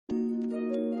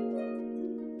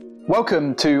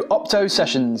Welcome to Opto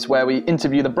Sessions, where we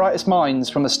interview the brightest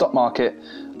minds from the stock market,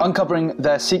 uncovering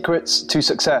their secrets to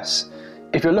success.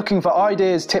 If you're looking for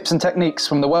ideas, tips and techniques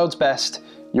from the world's best,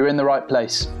 you're in the right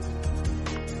place.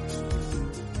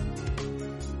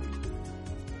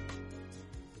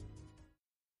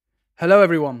 Hello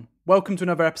everyone, welcome to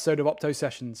another episode of Opto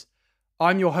Sessions.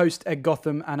 I'm your host Ed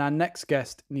Gotham, and our next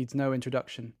guest needs no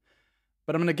introduction,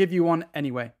 but I'm going to give you one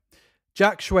anyway.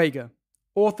 Jack Schwager,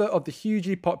 author of the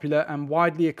hugely popular and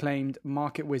widely acclaimed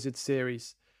Market Wizards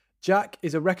series. Jack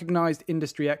is a recognised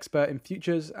industry expert in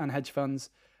futures and hedge funds,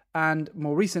 and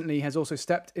more recently has also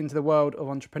stepped into the world of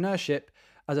entrepreneurship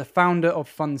as a founder of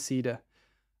Fundseeder,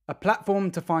 a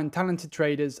platform to find talented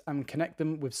traders and connect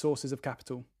them with sources of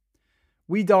capital.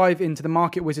 We dive into the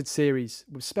Market Wizards series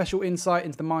with special insight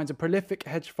into the minds of prolific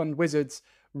hedge fund wizards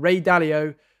Ray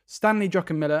Dalio, Stanley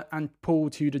Druckenmiller and Paul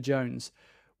Tudor Jones.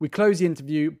 We close the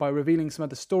interview by revealing some of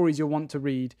the stories you'll want to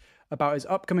read about his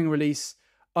upcoming release,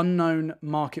 Unknown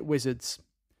Market Wizards.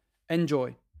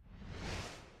 Enjoy.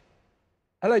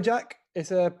 Hello, Jack.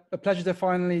 It's a pleasure to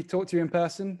finally talk to you in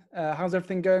person. How's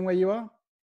everything going where you are?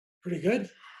 Pretty good.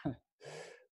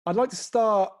 I'd like to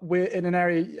start in an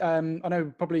area, I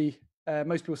know probably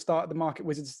most people start the Market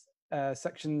Wizards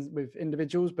sections with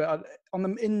individuals, but on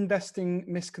the investing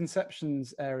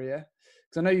misconceptions area,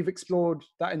 because I know you've explored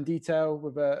that in detail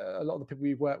with a lot of the people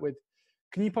you've worked with.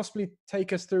 Can you possibly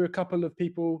take us through a couple of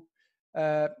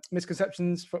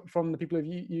misconceptions from the people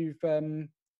you've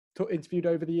interviewed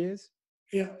over the years?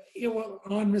 Yeah. Well,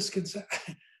 on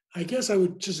misconception, I guess I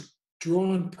would just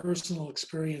draw on personal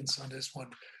experience on this one.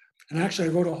 And actually,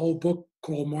 I wrote a whole book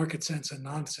called Market Sense and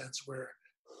Nonsense,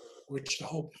 which the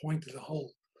whole point of the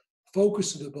whole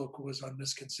focus of the book was on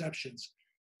misconceptions.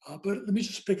 But let me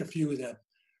just pick a few of them.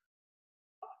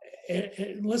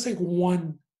 And let's take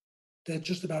one that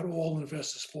just about all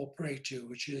investors fall prey to,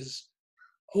 which is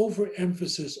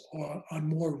overemphasis on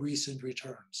more recent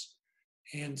returns.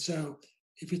 And so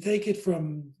if you take it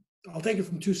I'll take it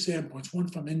from two standpoints, one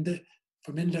from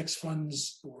index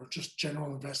funds or just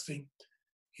general investing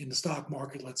in the stock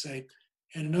market, let's say,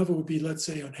 and another would be, let's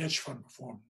say, on hedge fund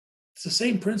performance. It's the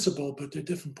same principle, but they're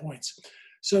different points.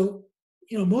 So,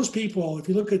 most people, if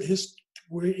you look at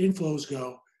where inflows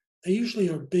go, they usually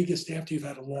are biggest after you've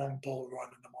had a long bull run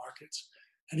in the markets.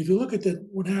 And if you look at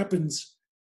what happens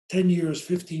 10 years,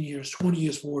 15 years, 20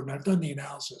 years forward, and I've done the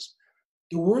analysis,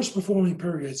 the worst performing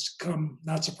periods come,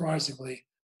 not surprisingly,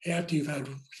 after you've had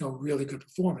really good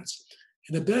performance.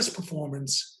 And the best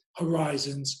performance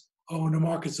horizons are when the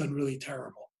market's done really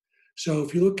terrible. So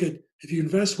if you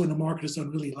invest when the market has done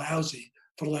really lousy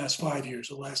for the last 5 years,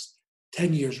 or the last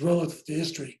 10 years relative to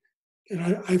history,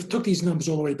 and I've took these numbers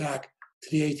all the way back to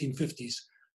the 1850s,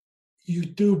 you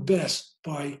do best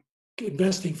by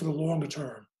investing for the longer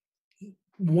term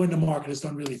when the market has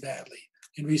done really badly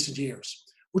in recent years,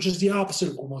 which is the opposite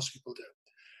of what most people do.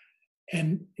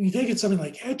 And you take it something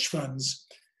like hedge funds,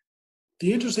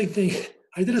 the interesting thing,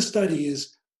 I did a study,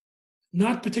 is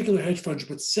not particular hedge funds,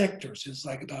 but sectors. It's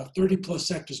like about 30 plus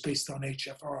sectors based on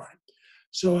HFRI.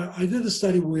 So I did a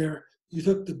study where you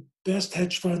took the best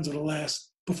hedge funds of the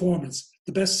last performance,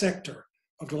 the best sector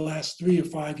of the last 3 or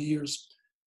 5 years,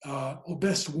 or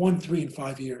best 1, 3, and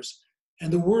 5 years,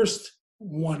 and the worst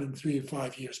 1 and 3 or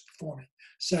 5 years performing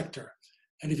sector.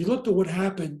 And if you looked at what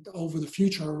happened over the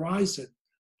future horizon,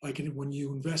 like when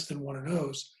you invest in one of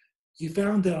those, you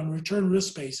found that on a return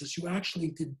risk basis, you actually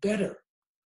did better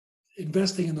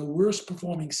investing in the worst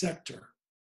performing sector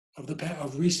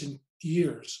of recent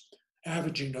years,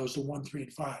 averaging those to 1, 3,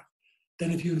 and 5,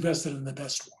 than if you invested in the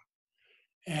best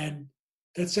one. And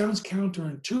that sounds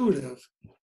counterintuitive,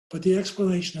 but the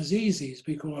explanation is easy. It's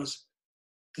because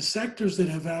the sectors that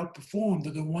have outperformed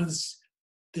are the ones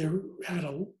that had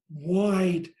a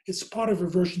wide, it's part of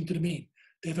reversion to the mean.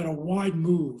 They've had a wide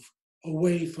move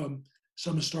away from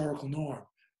some historical norm.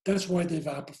 That's why they've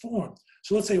outperformed.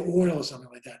 So let's say oil or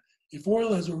something like that. If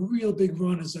oil has a real big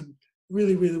run, has done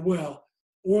really, really well,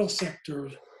 oil sector,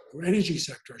 or energy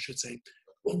sector, I should say,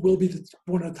 will be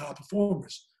one of the top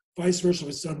performers. Vice versa,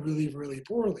 if it's done really, really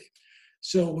poorly.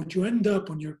 So what you end up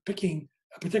when you're picking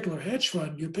a particular hedge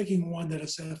fund, you're picking one that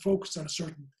is focused on a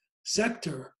certain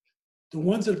sector. The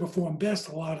ones that perform best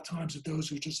a lot of times are those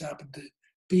who just happen to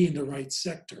be in the right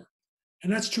sector.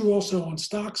 And that's true also on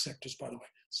stock sectors, by the way.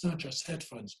 It's not just hedge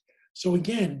funds. So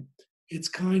again, it's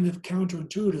kind of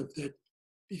counterintuitive that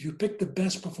if you pick the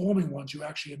best performing ones, you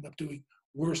actually end up doing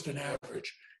worse than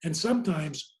average. And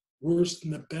sometimes worse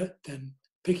than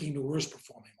picking the worst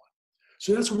performing one.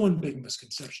 So that's one big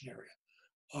misconception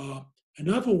area.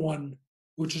 Another one,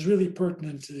 which is really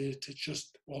pertinent to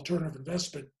just alternative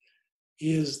investment,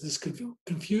 is this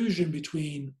confusion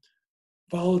between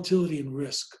volatility and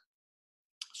risk.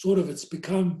 Sort of, it's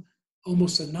become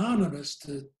almost synonymous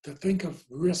to think of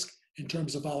risk in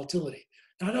terms of volatility.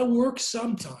 Now, that works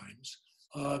sometimes.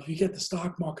 If you get the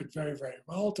stock market very, very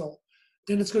volatile,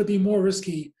 then it's going to be more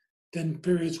risky than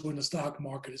periods when the stock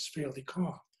market is fairly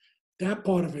calm. That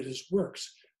part of it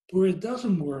works. Where it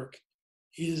doesn't work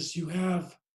is you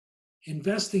have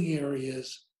investing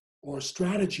areas or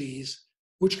strategies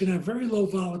which can have very low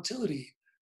volatility,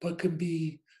 but can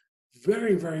be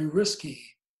very, very risky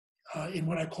in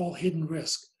what I call hidden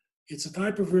risk. It's a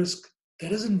type of risk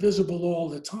that isn't visible all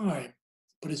the time,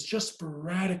 but it's just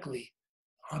sporadically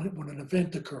on it when an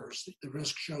event occurs, the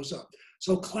risk shows up.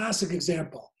 So classic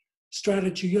example,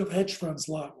 strategy, you have hedge funds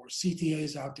a lot or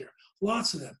CTAs out there,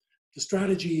 lots of them. The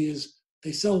strategy is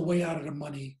they sell way out of the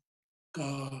money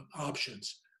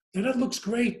options. Now that looks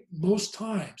great most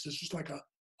times. It's just like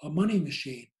a money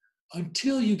machine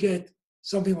until you get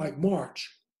something like March.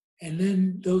 And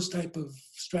then those type of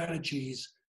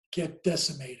strategies get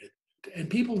decimated. And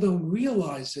people don't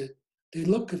realize it.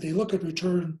 If they look at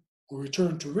return or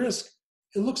return to risk,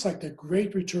 it looks like the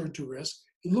great return to risk.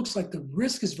 It looks like the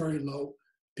risk is very low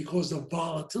because the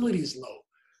volatility is low.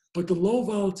 But the low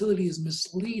volatility is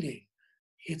misleading.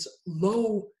 It's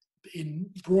low in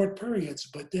broad periods,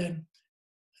 but then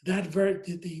the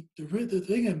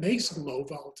thing that makes it low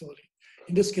volatility,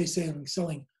 in this case,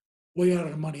 selling way out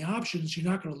of the money options, you're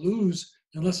not going to lose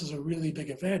unless there's a really big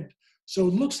event. So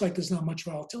it looks like there's not much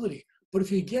volatility. But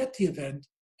if you get the event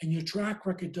and your track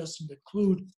record doesn't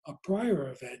include a prior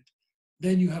event,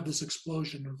 then you have this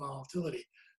explosion in volatility.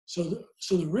 So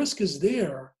the risk is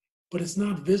there, but it's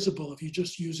not visible if you're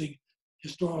just using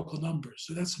historical numbers.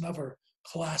 So that's another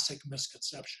classic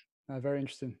misconception. Very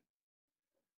interesting.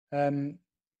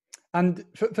 And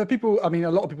for people, I mean,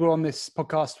 a lot of people on this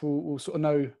podcast will sort of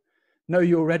know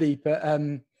you already, but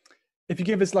if you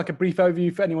give us like a brief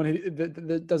overview for anyone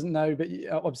that doesn't know, but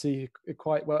obviously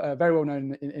quite well, very well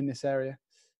known in this area.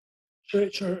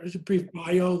 Sure. It's a brief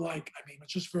bio.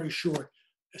 It's just very short,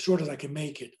 as short as I can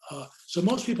make it. So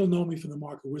most people know me from the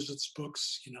Market Wizards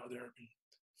books. There have been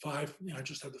 5. I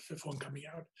just have the 5th one coming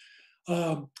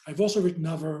out. I've also written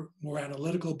other more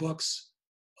analytical books.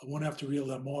 I won't have to reel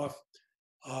them off.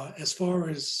 As far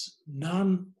as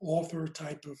non-author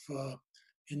type of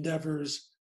endeavors,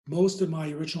 most of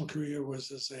my original career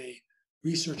was as a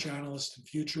research analyst in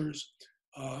futures.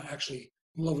 Actually,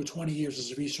 a little over 20 years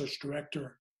as a research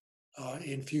director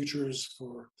in futures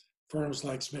for firms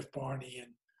like Smith Barney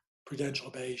and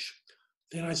Prudential Beige.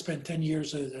 Then I spent 10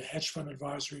 years at a hedge fund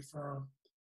advisory firm.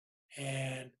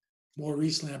 And more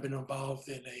recently, I've been involved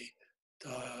in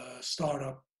a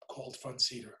startup called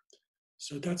Fundseeder.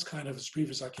 So that's kind of as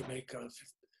brief as I can make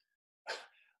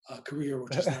a career,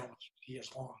 which is now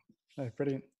years long. Oh,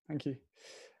 brilliant. Thank you.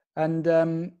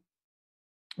 And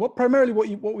what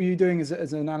were you doing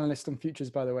as an analyst on futures,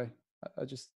 by the way?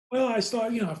 Well, I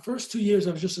started, first 2 years,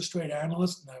 I was just a straight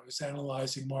analyst, and I was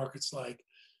analyzing markets like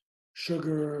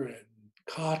sugar and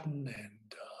cotton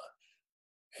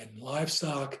and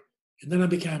livestock. And then I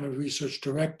became a research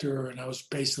director, and I was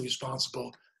basically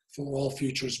responsible for all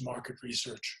futures market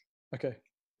research. Okay.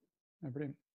 Oh,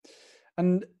 brilliant.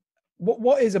 And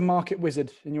what is a market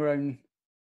wizard in your own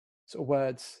sort of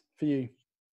words for you?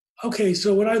 Okay,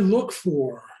 so what I look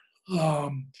for, a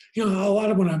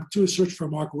lot of when I do a search for a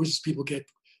market wizards, people get,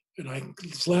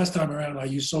 this last time around, I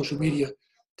used social media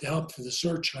to help for the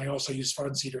search, and I also use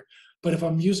Fundseeder. But if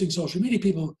I'm using social media,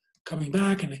 people coming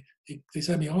back and they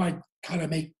send me, I kind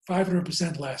of make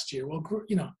 500% last year. Well,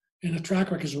 and the track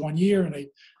record is 1 year, and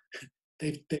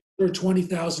they turned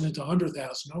 20,000 into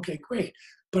 100,000. Okay, great.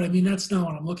 But that's not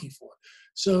what I'm looking for.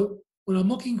 So what I'm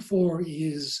looking for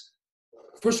is,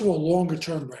 first of all, longer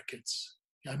term records.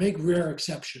 I make rare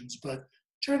exceptions, but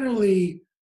generally,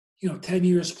 10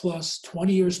 years plus,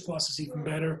 20 years plus is even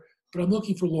better. But I'm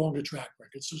looking for longer track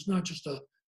records. So it's not just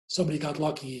somebody got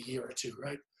lucky a year or two,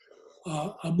 right?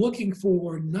 I'm looking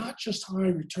for not just high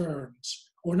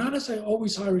returns, or not necessarily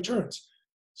always high returns.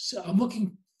 So I'm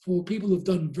looking for people who've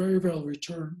done very well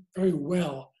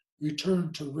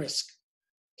return to risk.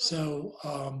 So,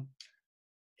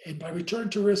 and by return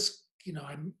to risk,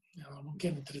 I'm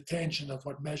getting into the tangent of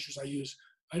what measures I use.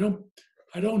 I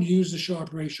don't use the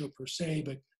Sharpe ratio per se,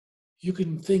 but you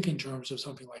can think in terms of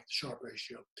something like the Sharpe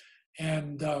ratio.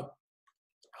 And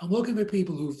I'm looking for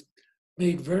people who've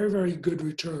made very, very good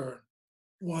return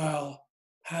while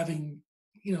having,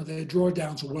 their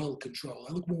drawdowns are well controlled.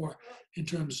 I look more in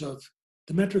terms of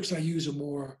the metrics I use are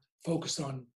more focused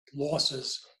on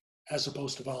losses as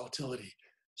opposed to volatility.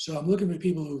 So I'm looking for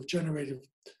people who've generated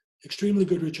extremely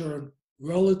good return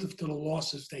relative to the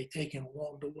losses they've taken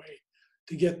along the way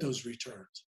to get those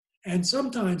returns. And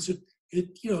sometimes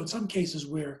in some cases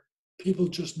where people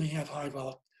just may have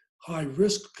high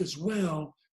risk as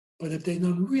well, but if they've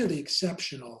done really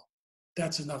exceptional,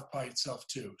 that's enough by itself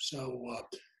too. So,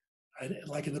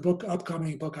 like in the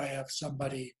upcoming book, I have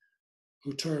somebody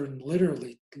who turned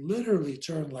literally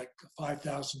turned like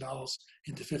 $5,000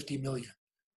 into 50 million.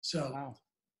 So, wow.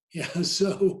 yeah,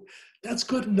 so that's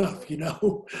good enough. You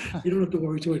don't have to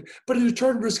worry too much. But the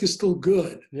return risk is still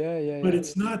good. But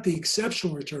it's not the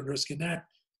exceptional return risk. In that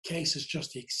case, it's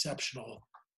just the exceptional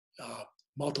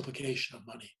multiplication of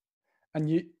money. And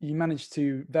you managed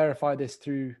to verify this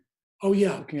through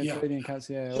looking at trading accounts.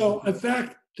 Yeah. So in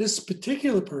fact, this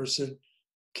particular person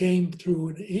came through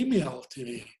an email to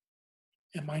me,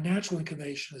 and my natural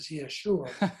inclination is, yeah, sure.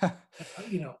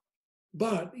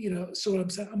 But so what I'm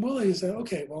saying, I'm willing to say,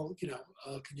 okay, well,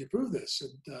 can you prove this?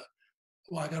 And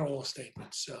well, I got all the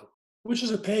statements, so which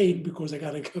is a pain because I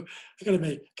gotta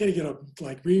get up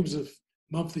like reams of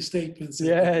monthly statements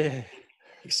and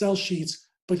Excel sheets.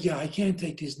 But yeah, I can't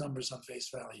take these numbers on face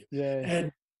value.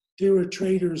 And there were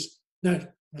traders. Now,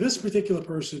 this particular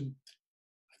person,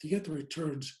 to get the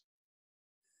returns,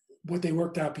 what they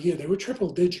worked out per year, they were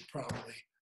triple digit probably.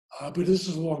 But this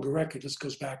is a longer record. This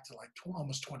goes back to like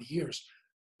almost 20 years.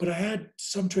 But I had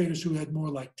some traders who had more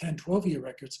like 10, 12-year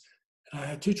records. And I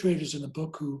had two traders in the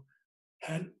book who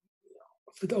had,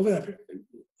 over that period,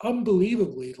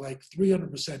 unbelievably, like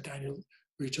 300% annual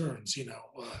returns,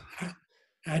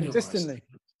 annualized. Consistently.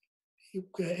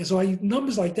 So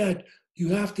numbers like that, you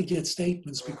have to get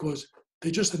statements because they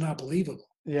just are not believable.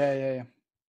 Yeah.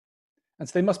 And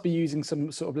so they must be using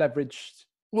some sort of leveraged.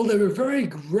 Well, they were very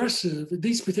aggressive.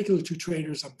 These particular two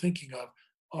traders I'm thinking of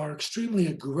are extremely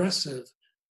aggressive,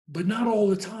 but not all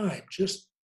the time, just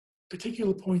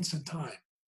particular points in time.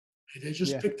 And they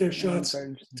just pick their shots.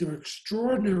 They're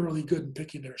extraordinarily good in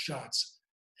picking their shots.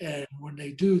 And when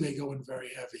they do, they go in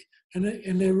very heavy.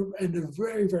 And they're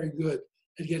very, very good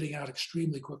at getting out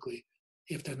extremely quickly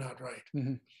if they're not right.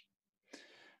 Mm-hmm.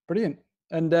 Brilliant.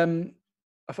 And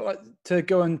I feel like to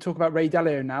go and talk about Ray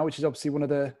Dalio now, which is obviously one of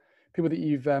the people that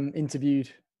you've interviewed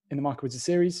in the Michael Woods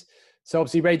series. So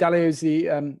obviously Ray Dalio is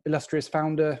the illustrious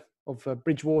founder of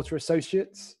Bridgewater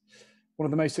Associates, one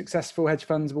of the most successful hedge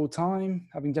funds of all time,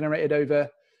 having generated over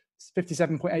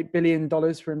 $57.8 billion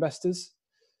for investors.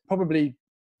 Probably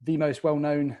the most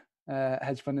well-known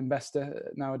hedge fund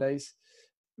investor nowadays.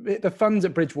 The funds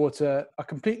at Bridgewater are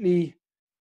completely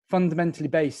fundamentally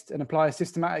based and apply a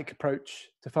systematic approach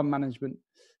to fund management.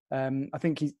 I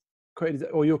think he's quoted,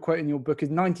 or you're quoting in your book, is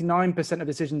 99% of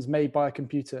decisions made by a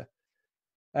computer,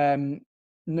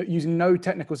 using no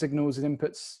technical signals and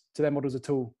inputs to their models at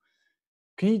all.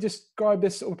 Can you describe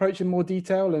this sort of approach in more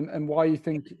detail and why you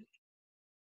think?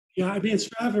 Yeah, I mean, it's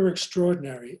rather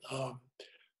extraordinary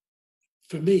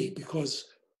for me because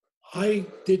I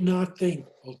did not think,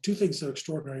 well, two things that are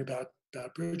extraordinary about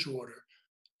Bridgewater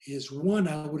is one,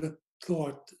 I would have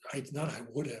thought, I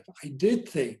did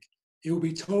think it would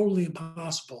be totally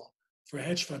impossible for a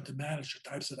hedge fund to manage the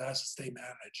types of assets they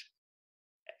manage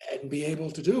and be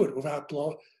able to do it without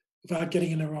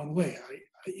getting in their own way.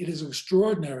 It is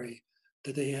extraordinary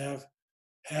that they have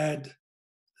had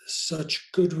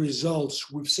such good results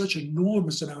with such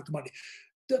enormous amount of money.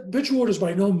 Bridgewater is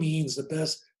by no means the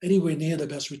best, anywhere near the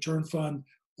best return fund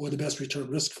or the best return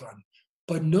risk fund,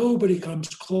 but nobody comes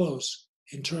close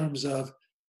in terms of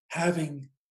having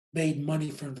made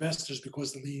money for investors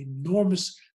because of the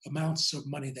enormous amounts of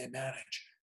money they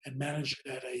manage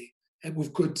it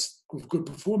with good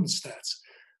performance stats.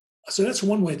 So that's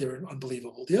one way they're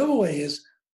unbelievable. The other way is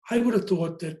I would have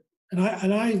thought that, and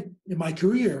I in my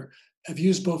career have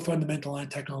used both fundamental and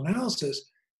technical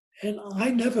analysis, and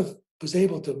I never was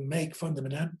able to make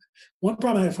fundamental. One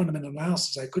problem I had fundamental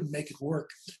analysis, I couldn't make it work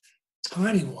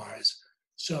timing wise.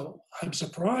 So I'm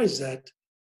surprised that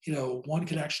one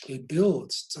could actually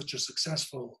build such a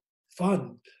successful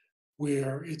fund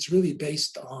where it's really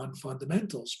based on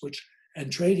fundamentals,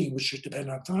 and trading, which should depend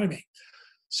on timing.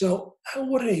 So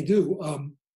what do they do?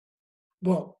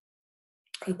 Well,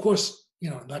 of course,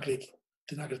 they're not going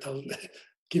to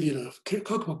give you the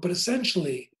cookbook, but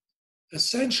essentially, the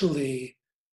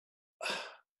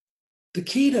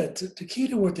key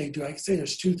to what they do, I can say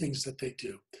there's two things that they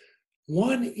do.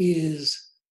 One is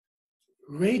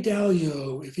Ray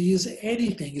Dalio, if he is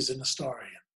anything, is an historian.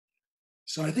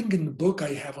 So I think in the book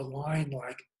I have a line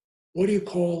like, what do you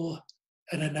call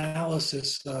an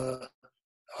analysis of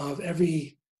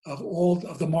all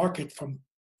of the market from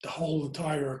the whole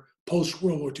entire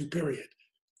post-World War II period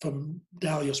from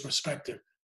Dalio's perspective?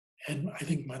 And I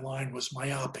think my line was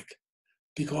myopic.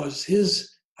 because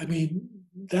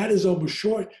that is almost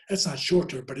short. That's not short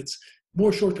term, but it's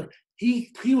more short term.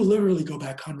 He will literally go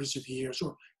back hundreds of years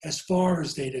or as far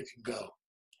as data can go.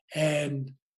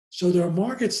 And so there are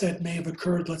markets that may have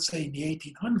occurred, let's say in the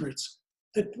 1800s,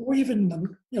 that or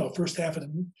even first half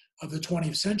of the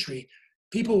 20th century,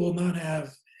 people will not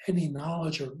have any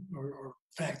knowledge or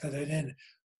factor that in.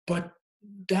 But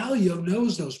Dalio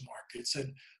knows those markets,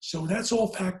 and so that's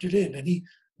all factored in. And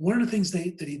one of the things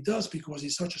that he does, because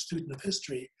he's such a student of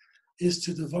history, is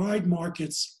to divide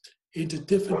markets into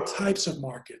different types of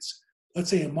markets. Let's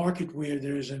say a market where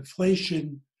there's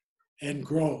inflation and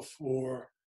growth, or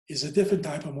is a different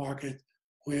type of market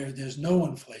where there's no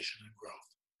inflation and growth.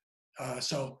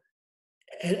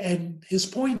 And his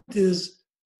point is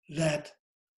that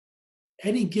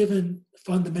any given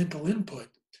fundamental input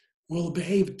will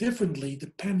behave differently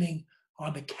depending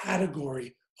on the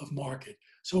category of market.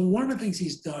 So one of the things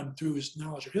he's done through his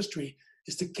knowledge of history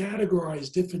is to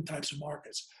categorize different types of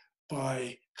markets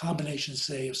by combinations,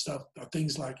 say, of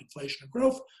things like inflation and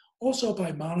growth, also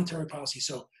by monetary policy.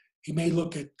 So he may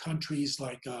look at countries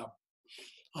like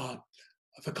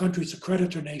if a country is a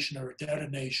creditor nation or a debtor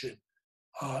nation,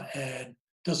 and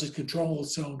does it control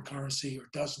its own currency or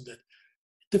doesn't it?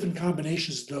 Different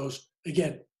combinations of those,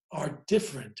 again, are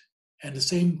different, and the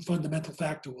same fundamental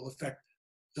factor will affect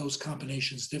those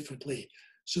combinations differently.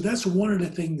 So that's one of the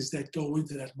things that go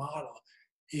into that model,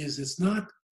 is it's not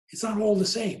all the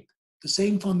same. The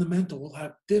same fundamental will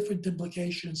have different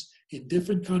implications in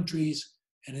different countries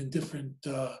and in different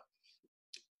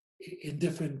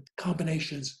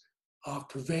combinations of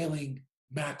prevailing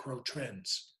macro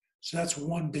trends. So that's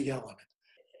one big element.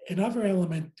 Another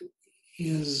element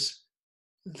is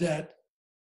that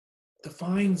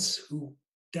defines who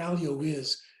Dalio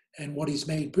is and what he's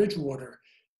made Bridgewater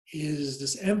is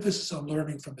this emphasis on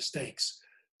learning from mistakes.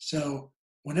 So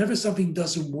whenever something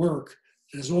doesn't work,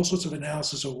 there's all sorts of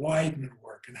analysis of why it didn't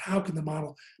work and how can the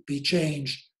model be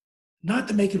changed, not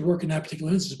to make it work in that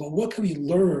particular instance, but what can we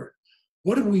learn?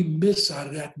 What did we miss out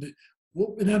of that?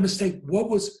 In that mistake,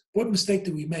 what mistake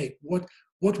did we make? What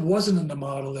wasn't in the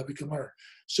model that we can learn?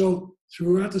 So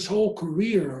throughout this whole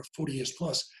career of 40 years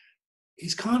plus,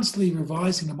 he's constantly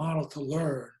revising the model to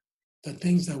learn the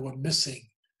things that were missing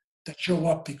that show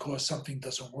up because something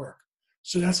doesn't work.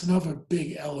 So that's another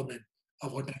big element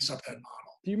of what makes up that model.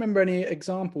 Do you remember any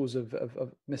examples of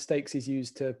mistakes he's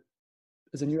used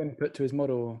as a new input to his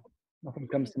model? Nothing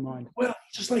comes to mind. Well,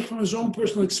 just like from his own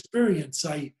personal experience,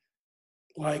 I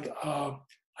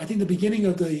think the beginning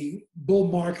of the bull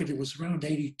market, it was around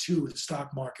 82, the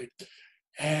stock market,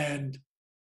 and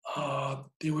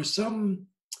there was some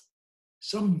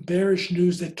bearish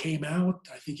news that came out.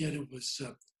 I forget it was.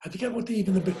 I forget what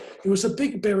it was a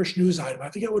big bearish news item.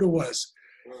 I forget what it was,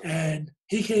 and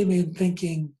he came in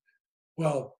thinking,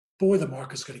 well, boy, the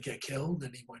market's going to get killed,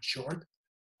 and he went short.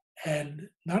 And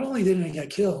not only didn't it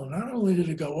get killed, not only did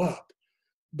it go up,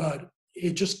 but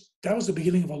that was the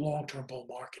beginning of a long-term bull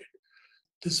market.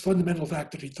 This fundamental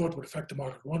fact that he thought would affect the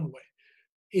market one way,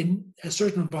 in a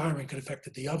certain environment could affect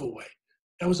it the other way.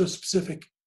 That was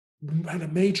had a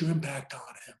major impact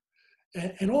on him.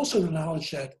 And also the knowledge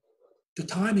that the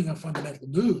timing of fundamental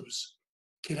news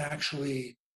can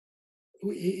actually,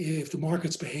 if the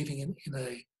market's behaving in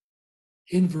a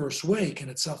inverse way, can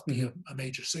itself be a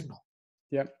major signal.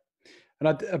 Yeah. And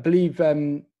I believe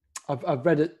I've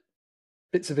read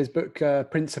bits of his book,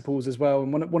 Principles, as well.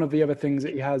 And one of the other things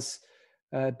that he has,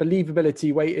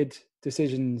 believability weighted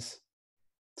decisions.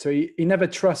 So he never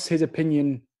trusts his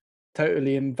opinion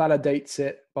totally and validates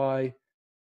it by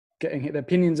getting the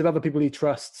opinions of other people he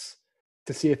trusts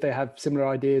to see if they have similar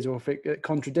ideas or if it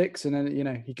contradicts. And then,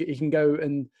 he can go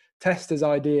and test his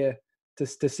idea to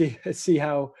see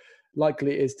how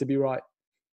likely it is to be right.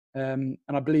 And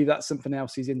I believe that's something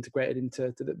else he's integrated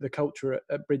into the culture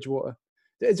at Bridgewater.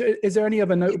 Is there any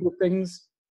other notable things?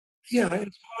 Yeah, it's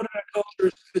part of that culture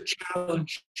is the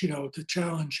challenge, to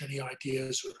challenge any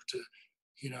ideas or to,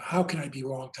 how can I be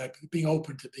wrong type, being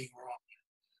open to being wrong,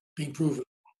 being proven wrong.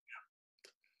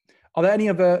 Are there any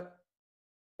other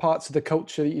parts of the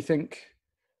culture that you think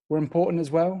were important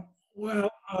as well? Well,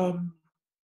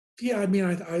 yeah, I mean,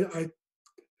 I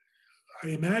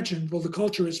imagine, well, the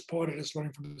culture is part of this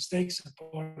learning from mistakes and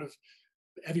part of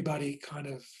everybody kind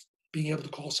of being able to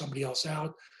call somebody else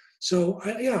out. So,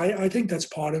 I think that's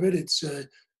part of it. It's,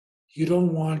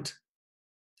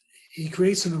 he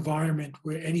creates an environment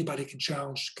where anybody can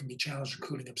be challenged,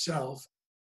 including himself.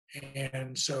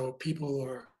 And so people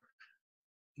are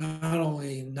not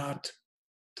only not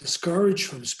discouraged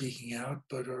from speaking out,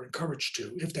 but are encouraged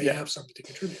to, if they have something to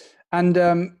contribute. And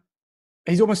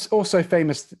he's almost also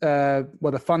famous.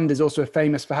 Well, the fund is also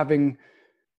famous for having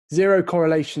zero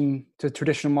correlation to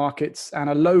traditional markets and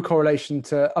a low correlation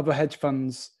to other hedge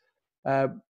funds,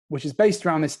 which is based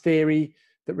around this theory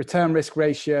that return risk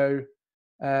ratio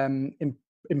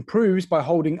improves by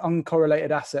holding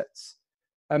uncorrelated assets.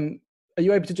 Are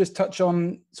you able to just touch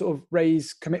on sort of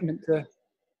Ray's commitment to?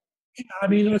 Yeah, I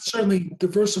mean, it's certainly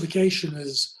diversification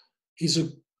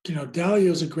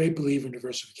Dalio is a great believer in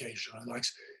diversification.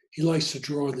 He likes to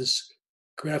draw this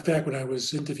graph. Back when I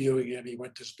was interviewing him, he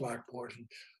went to his blackboard and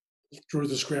drew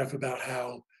this graph about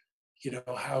how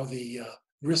the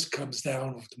risk comes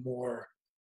down with the more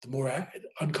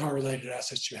uncorrelated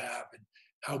assets you have, and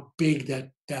how big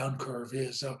that down curve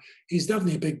is. So he's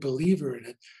definitely a big believer in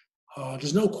it.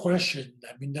 There's no question.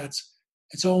 I mean,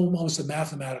 it's almost a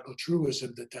mathematical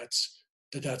truism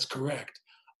that's correct.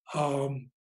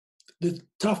 The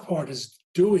tough part is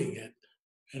doing it,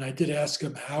 and I did ask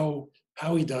him how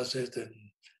he does it, and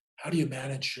how do you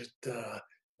manage it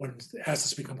when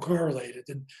assets become correlated.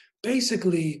 And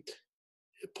basically,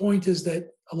 the point is that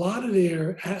a lot of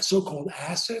their so-called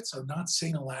assets are not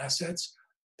single assets,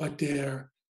 but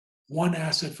they're one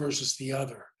asset versus the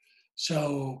other.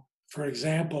 So, for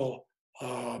example,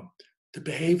 the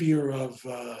behavior of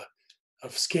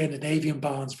Scandinavian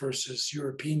bonds versus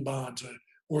European bonds,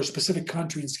 or a specific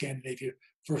country in Scandinavia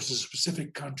versus a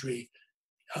specific country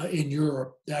in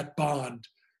Europe, that bond,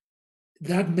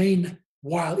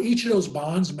 while each of those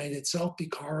bonds may itself be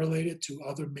correlated to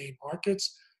other main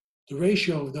markets, the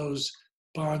ratio of those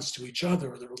bonds to each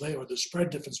other, or the spread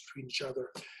difference between each other,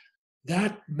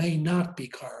 that may not be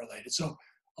correlated. So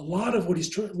a lot of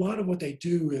what they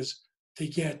do is they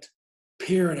get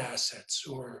paired assets,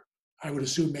 or I would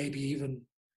assume maybe even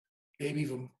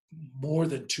more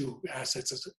than two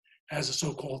assets as a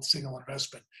so-called single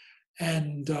investment,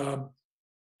 and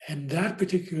that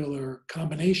particular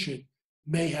combination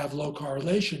may have low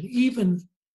correlation, even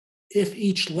if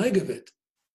each leg of it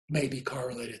may be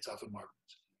correlated to other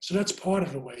markets. So that's part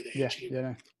of the way they achieve it.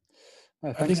 Yeah. No,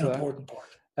 I think an important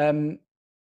part.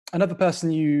 Another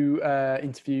person you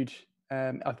interviewed,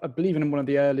 I believe in one of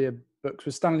the earlier books,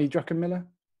 was Stanley Druckenmiller.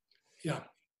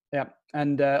 Yeah,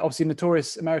 and obviously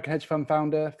notorious American hedge fund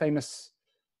founder, famous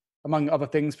among other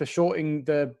things for shorting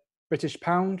the British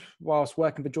pound whilst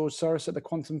working for George Soros at the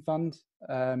Quantum Fund.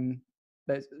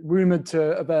 There's rumored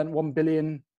to have earned 1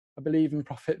 billion, I believe, in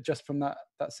profit just from that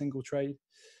single trade.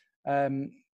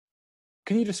 Can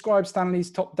you describe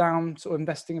Stanley's top-down sort of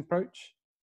investing approach?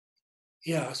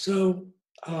 Yeah, so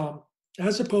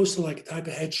as opposed to like a type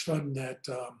of hedge fund that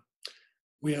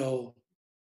will,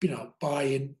 buy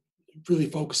and really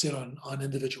focus in on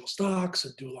individual stocks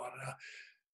and do a lot of that.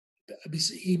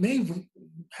 He may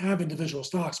have individual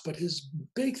stocks, but his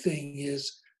big thing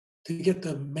is to get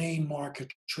the main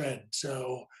market trend.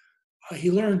 So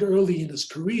he learned early in his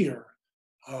career,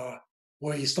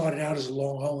 where he started out as a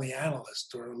long-only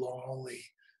analyst or a long-only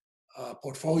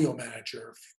portfolio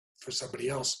manager for somebody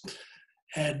else.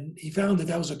 And he found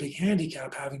that was a big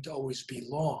handicap, having to always be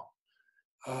long.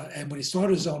 And when he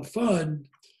started his own fund,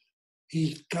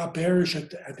 he got bearish,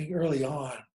 I think, early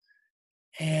on.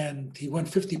 And he went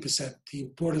 50%. He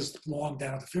brought his long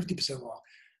down to 50% long.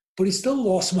 But he still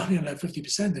lost money on that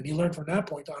 50%. And he learned from that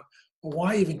point on, well,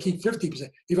 why even keep 50%?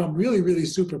 If I'm really, really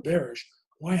super bearish,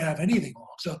 why have anything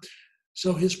long?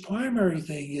 So his primary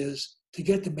thing is to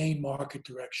get the main market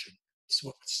direction.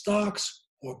 So stocks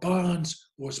or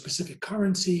bonds or specific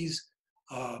currencies,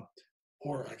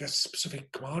 or I guess specific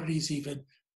commodities even.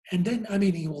 And then,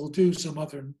 he will do some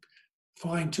other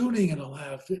fine tuning, and he'll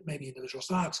have maybe individual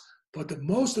stocks. But the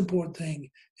most important thing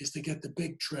is to get the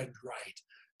big trend right.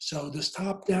 So this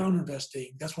top-down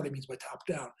investing, that's what it means by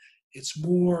top-down. It's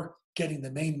more getting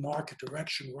the main market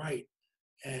direction right,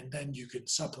 and then you can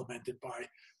supplement it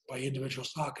by individual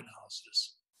stock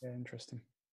analysis. Yeah, interesting.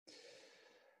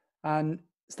 And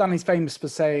Stanley's famous for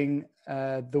saying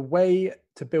the way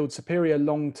to build superior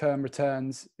long-term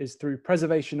returns is through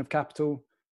preservation of capital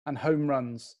and home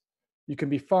runs. You can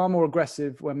be far more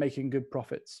aggressive when making good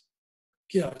profits.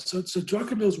 Yeah, so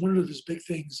Druckenmiller is one of his big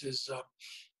things is,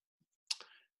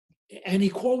 and he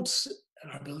quotes,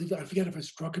 and I forget if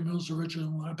it's Druckenmiller's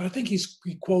original line, but I think he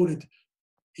quoted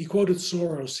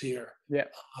Soros here. Yeah.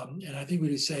 And I think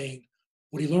what he's saying,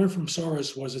 what he learned from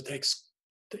Soros was it takes,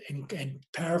 and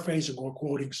paraphrasing or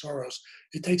quoting Soros,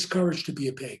 it takes courage to be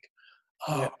a pig.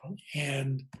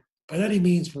 And by that he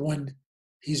means when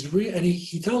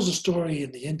he tells a story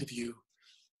in the interview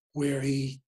where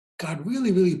he got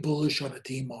really, really bullish on a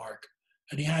D-mark,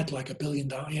 and he had like $1 billion.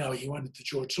 He went to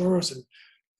George Soros and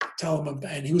tell him,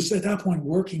 and he was at that point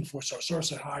working for Soros. Soros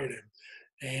had hired him,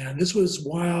 and this was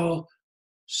while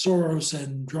Soros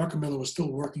and Druckenmiller were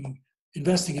still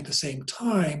investing at the same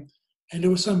time, and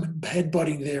there was some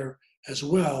headbutting there as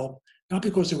well, not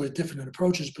because there were different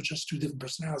approaches, but just two different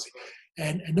personalities.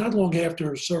 And not long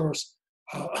after Soros,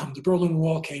 the Berlin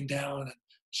Wall came down, and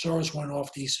Soros went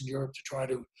off to Eastern Europe to try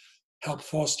to help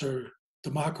foster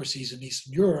democracies in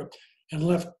Eastern Europe, and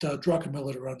left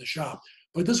Druckenmiller to run the shop.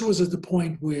 But this was at the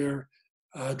point where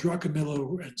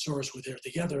Druckenmiller and Soros were there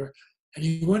together, and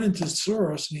he went into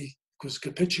Soros and he was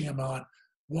pitching him on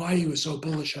why he was so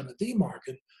bullish on the D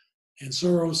market. And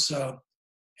Soros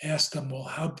asked him,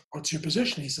 well, what's your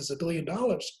position? He says, $1 billion.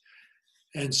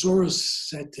 And Soros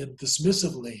said to him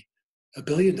dismissively, $1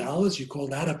 billion, you call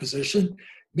that a position?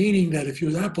 Meaning that if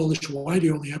you're that bullish, why do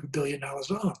you only have $1 billion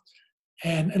on?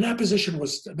 And that position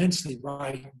was immensely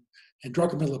right. And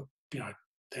Druckenmiller,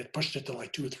 had pushed it to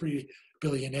like 2 or 3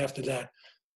 billion after that.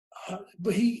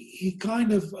 But he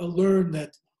kind of learned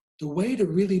that the way to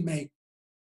really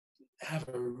have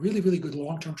a really, really good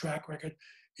long-term track record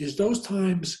is those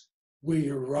times where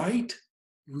you're right,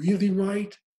 really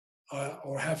right,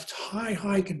 or have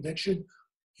high conviction,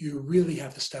 you really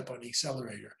have to step on the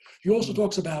accelerator. He also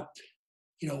talks about,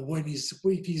 when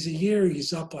if he's a year,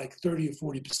 he's up like 30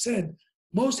 or 40%,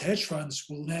 most hedge funds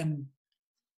will then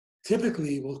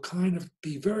typically will kind of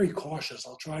be very cautious.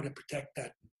 I'll try to protect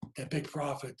that big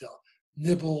profit. They'll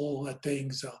nibble at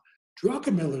things.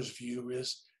 Druckenmiller's view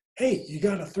is, hey, you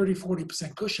got a 30,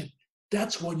 40% cushion.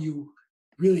 That's when you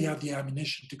really have the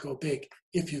ammunition to go big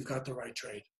if you've got the right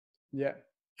trade. Yeah.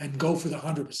 And go for the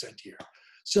 100% here.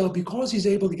 So because he's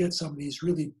able to get some of these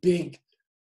really big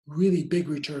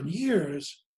return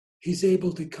years, he's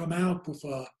able to come out with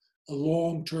a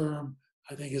long-term,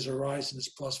 I think his horizon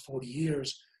is plus 40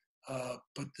 years.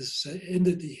 But this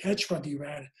ended the hedge fund he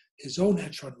ran, his own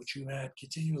hedge fund, which he ran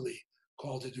continually,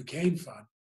 called the Duquesne Fund,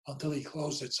 until he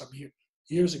closed it some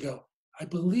years ago. I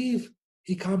believe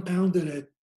he compounded it,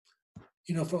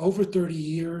 for over 30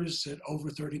 years at over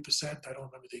 30%. I don't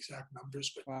remember the exact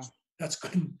numbers, but wow. That's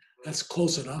good. That's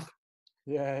close enough.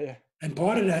 Yeah. And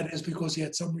part of that is because he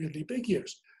had some really big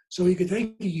years. So he could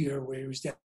take a year where he was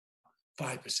down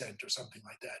 5% or something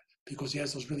like that, because he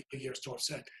has those really big years to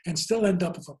offset, and still end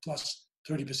up with a plus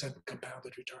 30%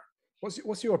 compounded return.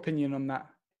 What's your opinion on that?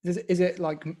 Is it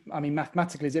like,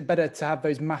 mathematically, is it better to have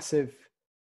those massive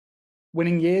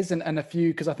winning years and a few,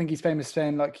 because I think he's famous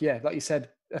saying like you said,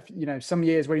 some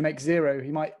years where he makes zero,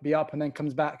 he might be up and then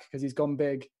comes back because he's gone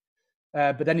big.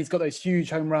 But then he's got those huge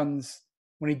home runs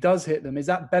when he does hit them. Is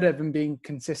that better than being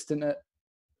consistent at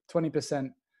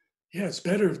 20%? Yeah, it's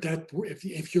better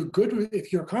if you're good,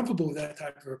 if you're comfortable with that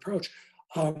type of approach.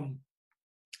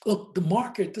 Look, the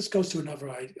market, this goes to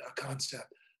another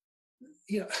concept.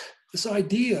 This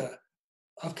idea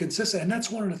of consistent, and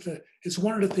that's it's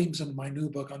one of the themes in my new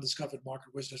book, Undiscovered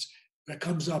Market Wizards, that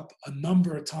comes up a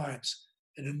number of times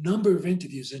in a number of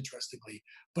interviews, interestingly.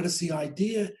 But it's the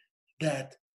idea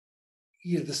that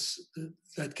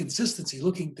that consistency,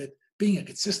 being a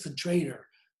consistent trader,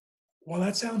 while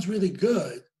that sounds really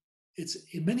good, it's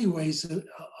in many ways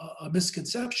a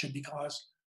misconception,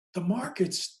 because the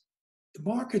markets,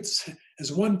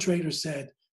 as one trader said,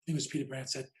 I think it was Peter Brandt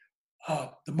said,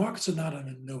 the markets are not an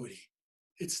annuity.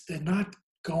 They're not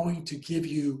going to give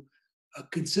you a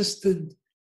consistent,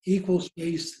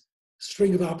 equal-spaced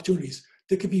string of opportunities.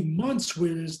 There could be months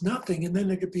where there's nothing, and then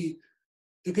there could be.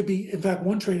 In fact,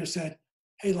 one trader said,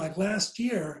 "Hey, like last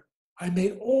year, I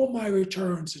made all my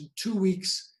returns in 2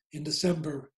 weeks in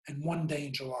December and 1 day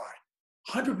in July.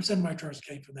 100% of my returns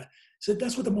came from that." So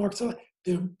that's what the markets are.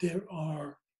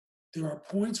 There are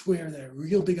points where there are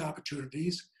real big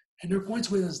opportunities, and there are points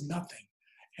where there's nothing.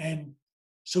 And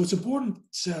so it's important.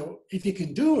 So if you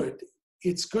can do it,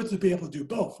 it's good to be able to do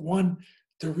both. One,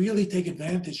 to really take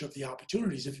advantage of the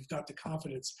opportunities if you've got the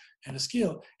confidence and the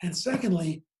skill. And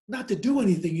secondly, not to do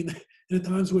anything in the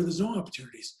times where there's no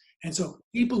opportunities. And so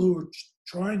people who are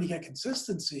trying to get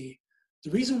consistency,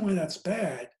 the reason why that's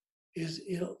bad is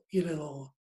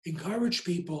it'll encourage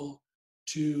people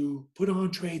to put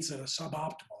on trades that are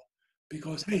suboptimal,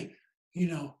 because, hey,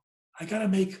 I gotta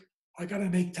make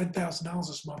 $10,000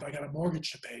 this month. I got a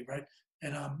mortgage to pay, right?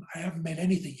 And I haven't made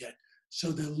anything yet.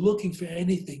 So they're looking for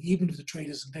anything, even if the trade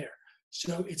isn't there.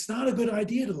 So it's not a good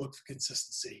idea to look for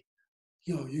consistency.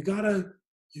 You gotta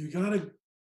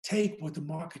take what the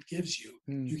market gives you.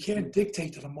 You can't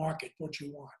dictate to the market what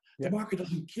you want. Yep. The market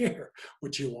doesn't care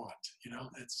what you want.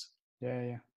 That's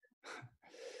yeah.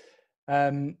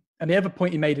 And the other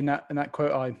point you made in that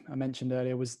quote I mentioned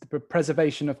earlier was the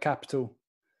preservation of capital.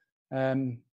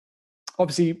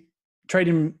 Obviously,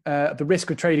 trading the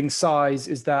risk of trading size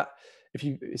is that if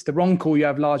it's the wrong call, you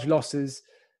have large losses.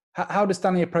 How does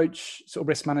Stanley approach sort of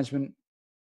risk management?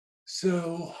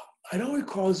 So I don't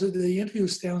recall, the interview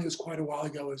with Stanley was quite a while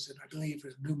ago. It was in, I believe, it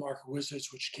was New Market Wizards,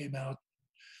 which came out,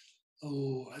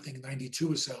 I think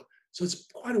 92 or so. So it's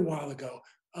quite a while ago.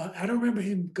 I don't remember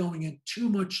him going in too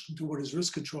much into what his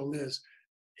risk control is,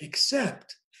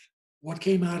 except what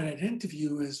came out in an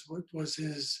interview is what was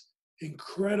his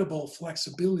incredible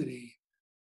flexibility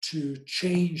to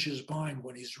change his mind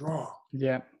when he's wrong.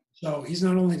 Yeah. So he's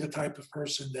not only the type of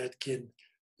person that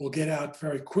will get out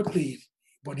very quickly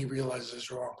when he realizes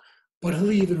he's wrong, but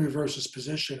he'll even reverse his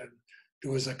position. And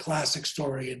there was a classic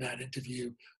story in that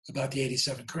interview about the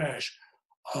 '87 crash,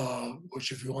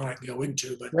 which if you want I can go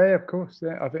into. But yeah, of course.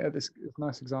 Yeah, I think this is a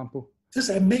nice example.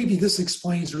 Maybe this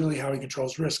explains really how he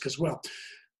controls risk as well.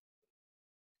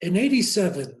 In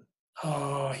 '87,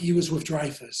 he was with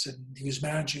Dreyfus, and he was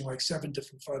managing like 7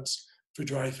 different funds for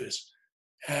Dreyfus.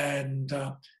 And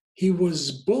he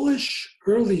was bullish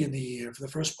early in the year, for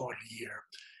the first part of the year.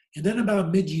 And then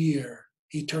about mid-year,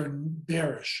 he turned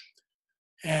bearish.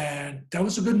 And that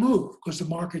was a good move because the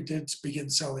market did begin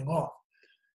selling off.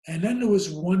 And then there was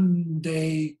one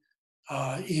day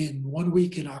in 1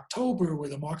 week in October where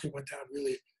the market went down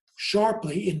really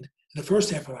sharply in the first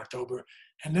half of October.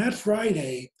 And that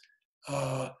Friday,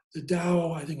 the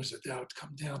Dow, I think it was the Dow,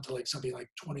 come down to like something like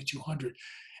 2,200.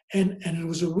 And it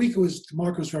was a week, the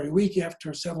market was very weak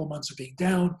after several months of being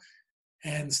down.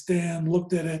 And Stan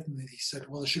looked at it and he said,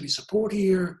 well, there should be support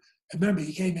here. And remember,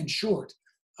 he came in short.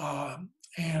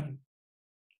 And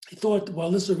he thought,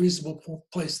 well, this is a reasonable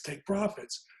place to take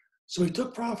profits. So he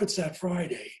took profits that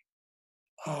Friday.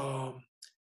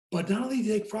 But not only did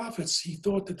he take profits, he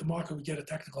thought that the market would get a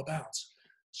technical bounce.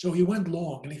 So he went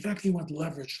long, and in fact, he went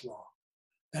leveraged long.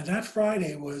 Now that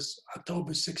Friday was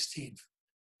October 16th,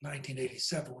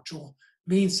 1987, which will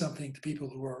mean something to people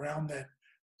who were around then,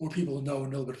 or people who know a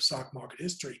little bit of stock market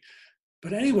history.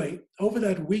 But anyway, over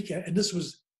that weekend, and this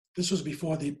was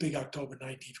before the big October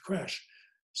 19th crash.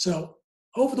 So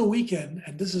over the weekend,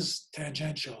 and this is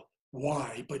tangential,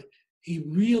 why? But he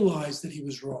realized that he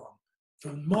was wrong.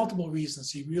 For multiple reasons,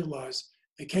 he realized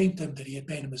it came to him that he had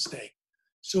made a mistake.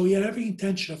 So he had every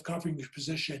intention of covering his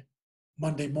position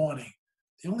Monday morning.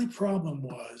 The only problem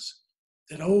was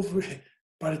that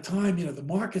by the time, the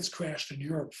markets crashed in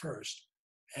Europe first,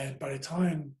 and by the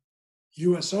time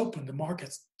US opened, the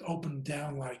markets opened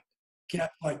down like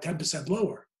 10%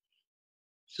 lower.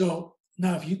 So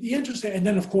now if you're interested, and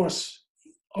then of course,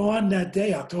 on that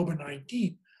day, October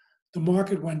 19th, the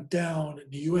market went down in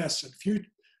the US and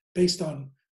based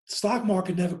on stock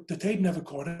market, the tape never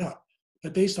caught it up.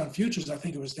 But based on futures, I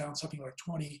think it was down something like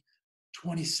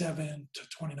 27 to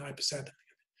 29%,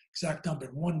 exact number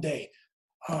in one day.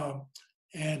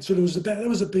 And so that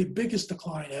was the biggest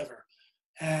decline ever.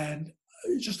 And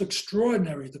just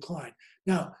extraordinary decline.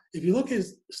 Now, if you look at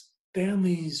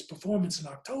Stanley's performance in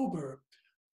October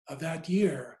of that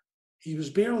year, he was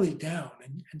barely down.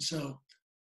 And so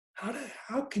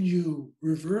how can you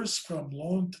reverse from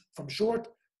short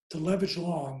to leverage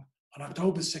long on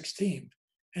October 16th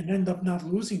and end up not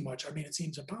losing much? I mean, it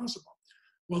seems impossible.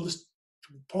 Well,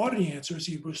 part of the answer is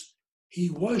he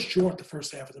was short the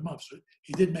first half of the month, so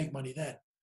he did make money then.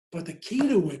 But the key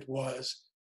to it was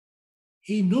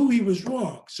he knew he was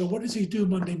wrong. So what does he do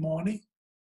Monday morning?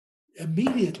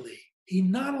 Immediately, he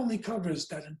not only covers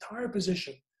that entire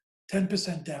position,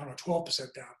 10% down or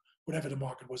 12% down, whatever the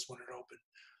market was when it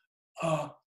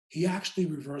opened, he actually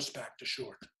reversed back to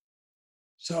short.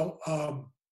 So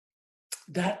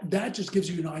that just gives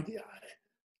you an idea.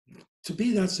 To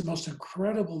me, that's the most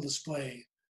incredible display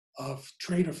of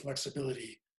trader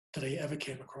flexibility that I ever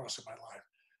came across in my life.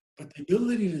 But the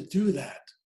ability to do that,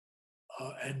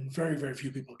 and very, very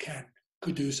few people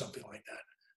could do something like that.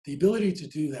 The ability to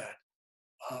do that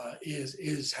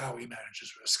is how he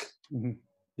manages risk. Mm-hmm.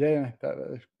 Yeah,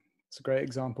 that's a great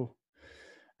example.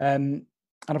 And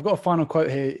I've got a final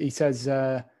quote here. He says,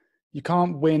 "You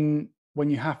can't win when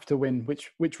you have to win,"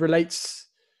 which relates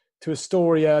to a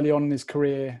story early on in his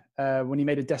career when he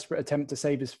made a desperate attempt to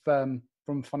save his firm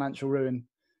from financial ruin.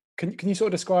 Can you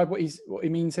sort of describe what he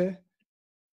means here?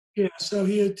 Yeah, so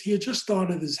he had just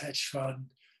started his hedge fund.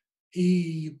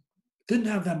 He didn't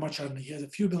have that much on. He had a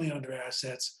few million under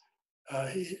assets.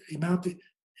 He mounted,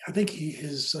 I think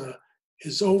his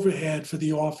overhead for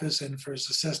the office and for his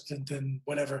assistant and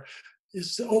whatever,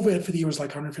 his overhead for the year was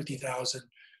like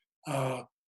 $150,000.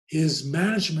 His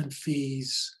management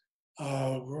fees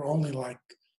were only like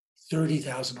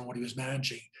 $30,000 on what he was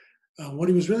managing. What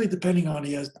he was really depending on,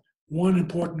 he has one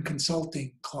important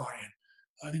consulting client.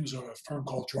 I think it was a firm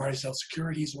called Drysdale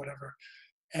Securities, whatever.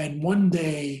 And one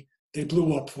day they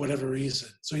blew up for whatever reason.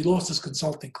 So he lost his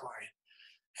consulting client.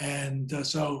 And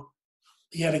so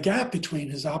he had a gap between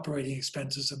his operating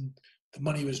expenses and the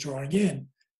money he was drawing in.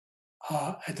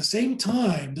 At the same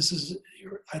time, this is,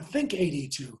 I think,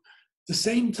 82. The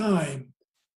same time,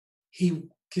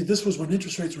 this was when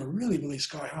interest rates were really, really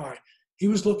sky high. He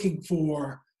was looking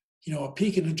for, a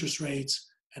peak in interest rates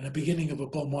and the beginning of a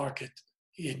bull market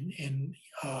in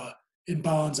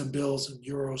bonds and bills and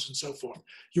euros and so forth,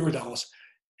 euro dollars.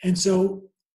 And so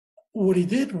what he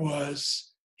did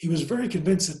was he was very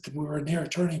convinced that we were near a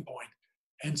turning point.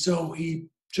 And so he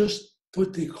just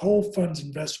put the whole fund's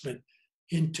investment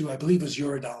into, I believe it was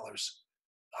euro dollars.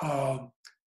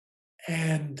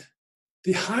 And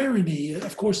the irony,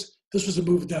 of course, this was a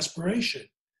move of desperation,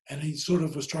 and he sort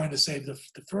of was trying to save the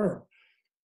firm.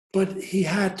 But he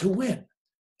had to win.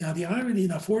 Now, the irony,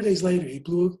 4 days later,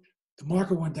 the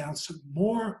market went down some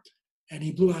more, and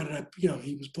he blew out of that,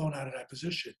 he was blown out of that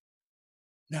position.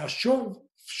 Now,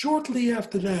 shortly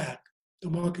after that, the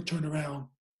market turned around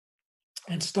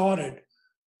and started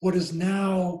what is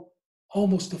now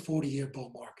almost a 40-year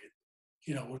bull market.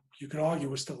 You could argue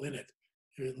we're still in it,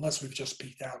 unless we've just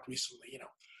peaked out recently,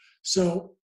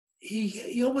 So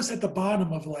he almost at the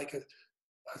bottom of like a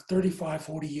 35,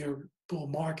 40-year bull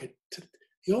market.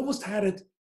 He almost had it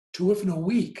to within a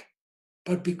week,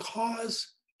 but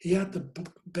because he had to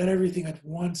bet everything at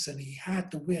once and he had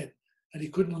to win, and he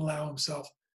couldn't allow himself,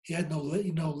 he had no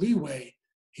leeway,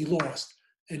 he lost.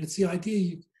 And it's the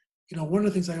idea, one of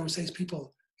the things I always say to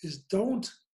people is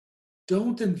don't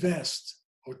invest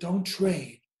or don't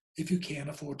trade if you can't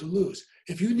afford to lose.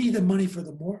 If you need the money for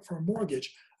a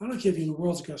mortgage, I don't care if the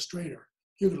world's going straighter,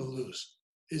 you're going to lose.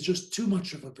 It's just too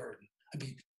much of a burden. I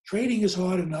mean, trading is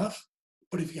hard enough,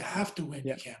 but if you have to win,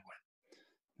 you can't win.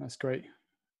 That's great.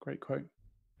 Great quote.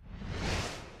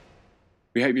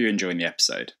 We hope you're enjoying the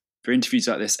episode. For interviews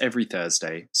like this every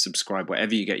Thursday, subscribe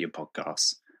wherever you get your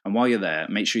podcasts. And while you're there,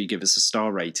 make sure you give us a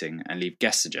star rating and leave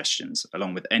guest suggestions,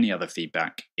 along with any other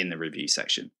feedback in the review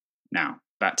section. Now,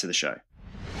 back to the show.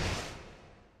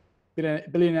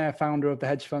 Billionaire founder of the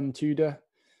hedge fund Tudor,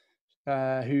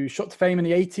 who shot to fame in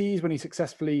the 80s when he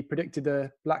successfully predicted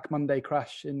the Black Monday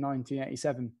crash in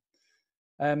 1987.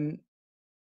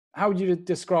 How would you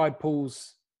describe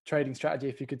Paul's trading strategy,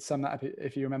 if you could sum that up,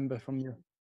 if you remember from your...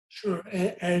 Sure.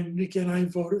 And again,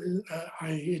 I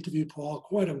interviewed Paul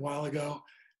quite a while ago.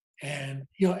 And,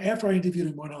 after I interviewed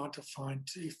him, went on to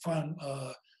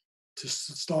to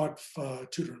start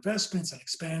Tudor Investments and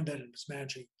expand that, and was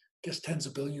managing, I guess, tens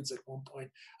of billions at one point.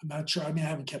 I'm not sure. I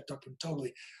haven't kept up with him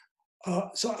totally.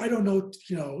 So I don't know,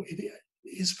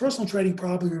 his personal trading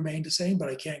probably remained the same, but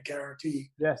I can't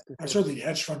guarantee. Yes. Certainly the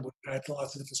hedge fund would have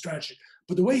lots of different strategies.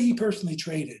 But the way he personally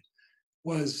traded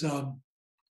was,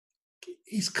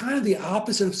 he's kind of the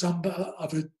opposite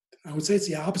I would say it's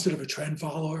the opposite of a trend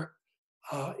follower.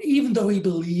 Even though he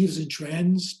believes in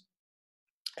trends,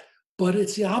 but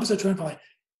it's the opposite of trend follower.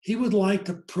 He would like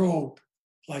to probe,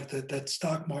 like that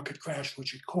stock market crash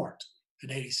which he caught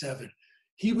in '87.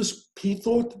 He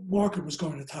thought the market was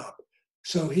going to top,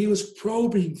 so he was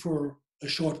probing for a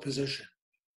short position,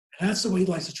 and that's the way he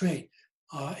likes to trade.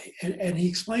 And he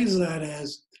explains that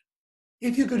as,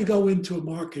 if you're going to go into a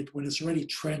market when it's already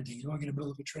trending, you're going in the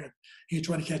middle of a trend, and you're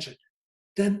trying to catch it,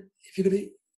 then if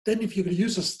you're going to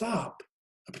use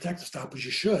a protective stop, which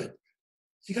you should,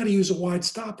 you got to use a wide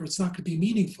stop, or it's not going to be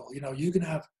meaningful. You can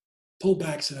have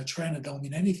pullbacks in a trend that don't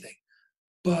mean anything.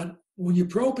 But when you're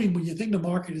probing, when you think the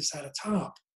market is at a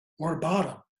top or a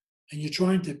bottom, and you're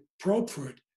trying to probe for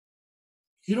it,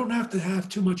 you don't have to have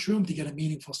too much room to get a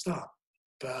meaningful stop.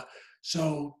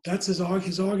 So that's his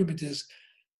argument is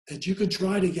that you can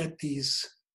try to get these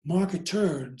market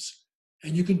turns,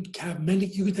 and you can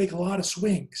take a lot of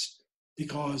swings,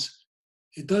 because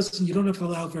you don't have to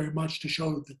allow very much to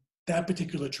show that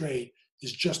particular trade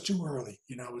is just too early.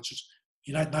 It's just,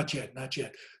 not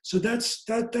yet. So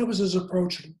that was his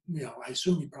approach. I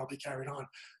assume he probably carried on,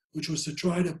 which was to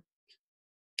try to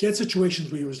get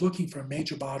situations where he was looking for a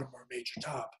major bottom or a major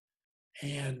top,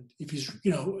 and if he's,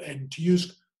 and to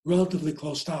use relatively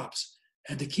close stops,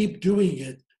 and to keep doing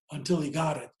it until he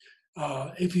got it.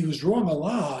 If he was wrong a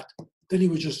lot, then he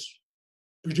would just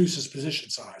reduce his position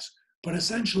size. But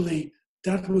essentially,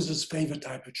 that was his favorite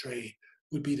type of trade,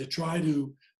 would be to try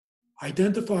to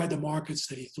identify the markets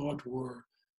that he thought were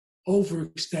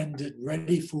overextended,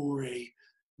 ready for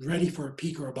a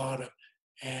peak or a bottom,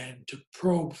 and to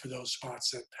probe for those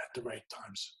spots at the right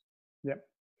times. Yep.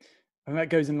 And that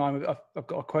goes in line with, I've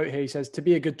got a quote here. He says, to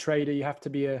be a good trader, you have to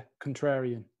be a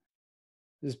contrarian.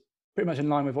 It's pretty much in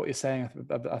line with what you're saying,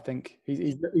 I think.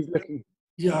 He's looking.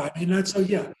 Yeah, that's, so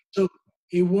yeah. So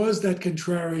it was that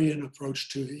contrarian approach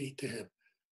to him.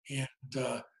 And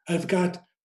I've got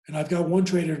And I've got one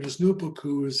trader in this notebook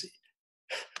who's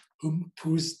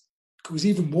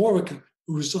even more,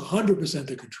 who's 100%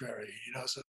 the contrarian,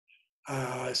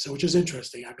 so which is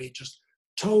interesting. I mean, just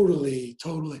totally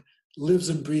lives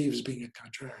and breathes being a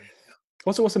contrarian.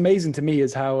 Also, what's amazing to me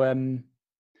is how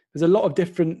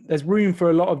there's room for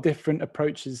a lot of different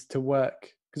approaches to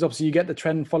work, because obviously you get the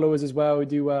trend followers as well who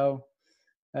do well,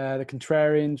 the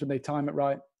contrarians when they time it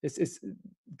right. It's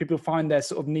people find their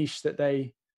sort of niche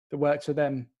that works for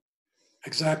them.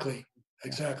 Exactly. I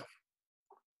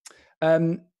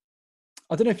don't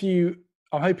know if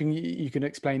I'm hoping you can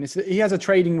explain this. He has a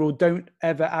trading rule: don't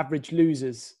ever average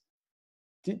losers.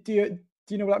 Do you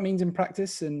know what that means in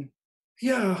practice? And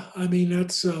yeah, I mean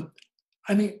that's.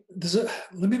 Let me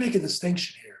make a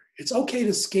distinction here. It's okay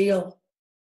to scale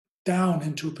down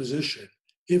into a position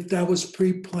if that was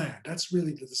pre-planned. That's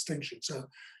really the distinction.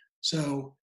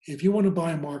 So if you want to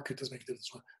buy a market, doesn't make a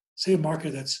difference. Say a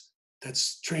market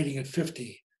that's trading at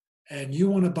 50, and you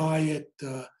want to buy it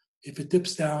if it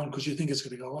dips down because you think it's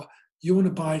going to go up. You want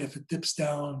to buy it if it dips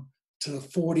down to the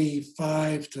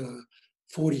 45 to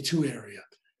 42 area,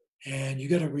 and you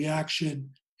get a reaction,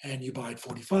 and you buy at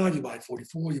 45, you buy at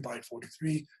 44, you buy at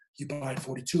 43, you buy at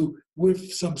 42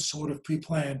 with some sort of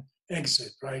pre-planned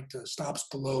exit, right? The stops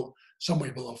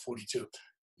somewhere below 42.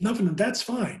 That's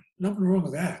fine. Nothing wrong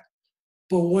with that.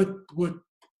 But what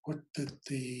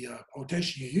the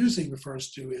quotation you're using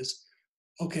refers to is,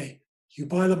 okay, you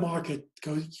buy the market,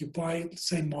 you buy the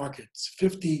same market,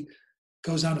 50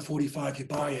 goes down to 45, you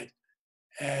buy it,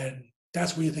 and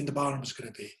that's where you think the bottom is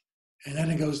going to be. And then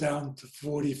it goes down to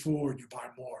 44 and you buy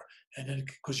more. And then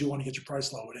because you want to get your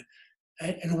price lower.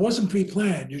 And it wasn't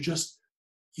pre-planned. You're just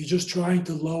trying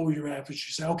to lower your average.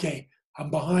 You say, okay,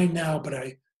 I'm behind now, but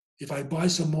if I buy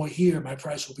some more here, my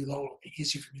price will be lower. It'll be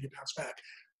easier for me to bounce back.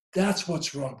 That's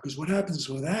what's wrong. Because what happens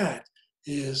with that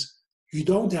is you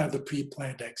don't have the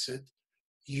pre-planned exit.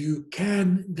 You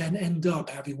can then end up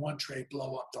having one trade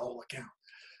blow up the whole account.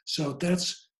 So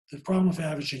that's the problem with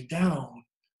averaging down.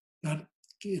 Not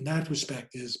in that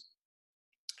respect is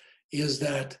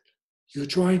that you're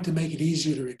trying to make it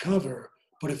easier to recover,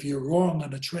 but if you're wrong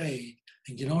on a trade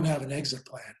and you don't have an exit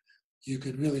plan, you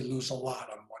could really lose a lot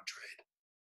on one trade.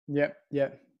 Yeah.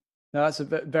 No, that's a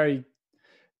very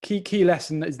key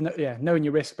lesson. Is knowing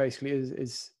your risk basically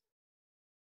is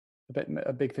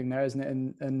a big thing there, isn't it?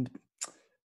 And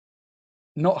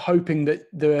not hoping that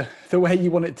the way you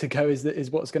want it to go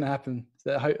is what's going to happen.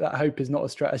 That hope is not a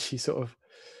strategy sort of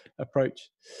approach.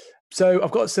 So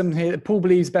I've got some here. Paul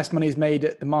believes best money is made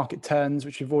at the market turns,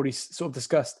 which we've already sort of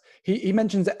discussed. He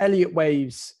mentions that Elliott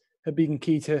waves have been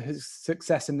key to his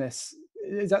success in this.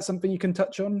 Is that something you can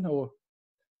touch on, or?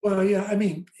 Well, yeah, I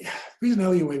mean, reason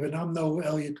Elliott wave, and I'm no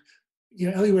Elliott.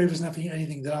 Elliott wave is nothing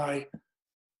anything that I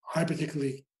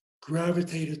particularly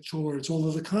gravitated towards.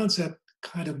 Although the concept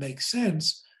kind of makes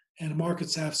sense, and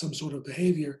markets have some sort of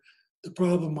behavior. The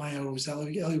problem I always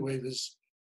Elliott wave is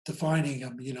defining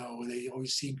them. They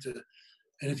always seem to,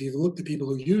 and if you look at people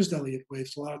who used Elliott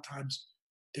waves, a lot of times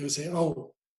they would say,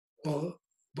 "Oh, well,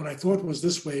 what I thought was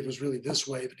this wave was really this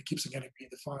wave," and it keeps getting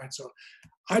redefined. So,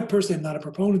 I personally am not a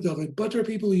proponent of it, but there are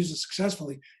people who use it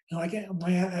successfully. And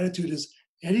my attitude is,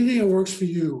 anything that works for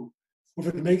you,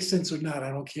 whether it makes sense or not, I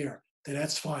don't care. Then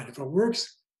that's fine. If it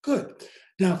works, good.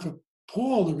 Now, for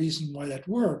Paul, the reason why that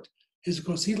worked is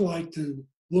because he liked to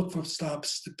look for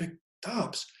stops to pick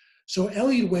tops. So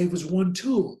Elliott wave was one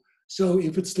tool. So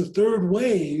if it's the third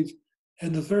wave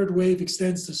and the third wave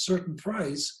extends to a certain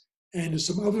price, and there's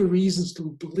some other reasons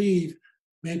to believe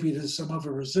maybe there's some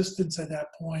other resistance at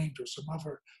that point or some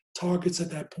other targets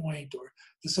at that point, or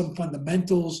there's some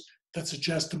fundamentals that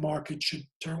suggest the market should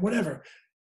turn, whatever,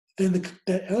 then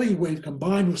the Elliott wave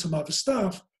combined with some other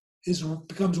stuff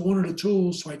becomes one of the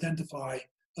tools to identify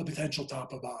a potential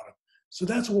top or bottom. So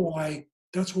that's why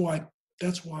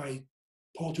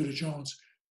Paul Tudor Jones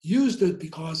used it,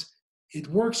 because it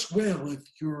works well if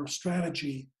your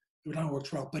strategy, it not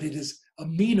works well, but it is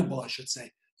amenable, I should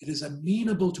say. It is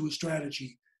amenable to a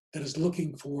strategy that is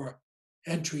looking for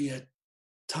entry at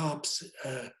tops,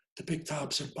 to pick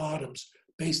tops and bottoms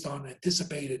based on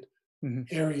anticipated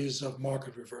areas of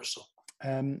market reversal.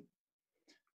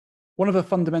 One of the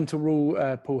fundamental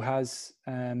rule Paul has,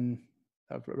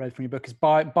 I've read from your book, is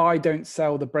buy, don't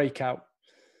sell the breakout.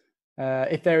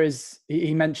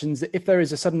 He mentions that if there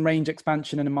is a sudden range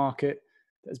expansion in a market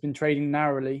that has been trading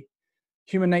narrowly,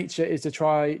 human nature is to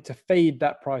try to fade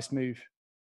that price move.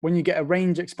 When you get a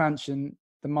range expansion,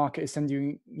 the market is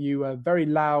sending you a very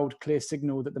loud, clear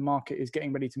signal that the market is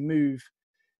getting ready to move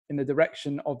in the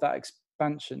direction of that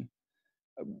expansion.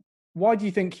 Why do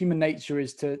you think human nature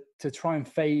is to try and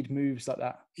fade moves like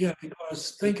that? Yeah,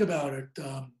 because think about it.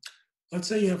 Let's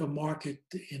say you have a market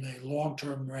in a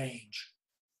long-term range,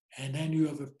 and then you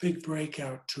have a big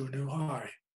breakout to a new high.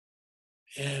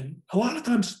 And a lot of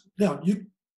times, a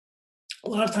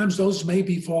lot of times those may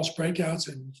be false breakouts,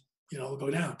 and they'll go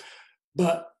down.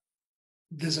 But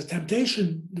there's a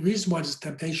temptation. The reason why there's a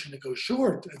temptation to go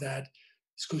short of that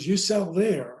is because you sell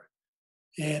there,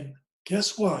 and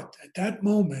guess what? At that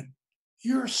moment,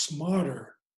 you're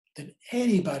smarter than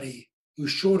anybody who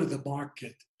shorted the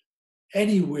market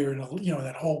anywhere in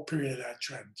that whole period of that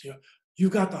trend. You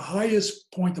got the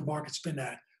highest point the market's been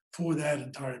at for that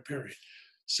entire period.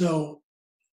 So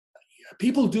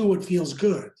people do what feels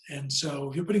good, and so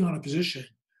if you're putting on a position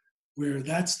where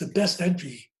that's the best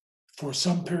entry for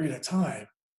some period of time,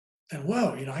 then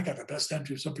I got the best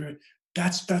entry for some period.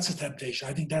 That's a temptation.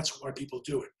 I think that's why people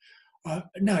do it.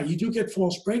 Now you do get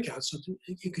false breakouts, so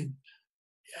you can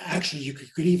actually you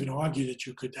could even argue that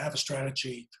you could have a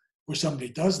strategy where somebody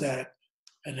does that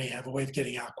and they have a way of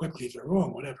getting out quickly if they're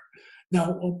wrong, whatever.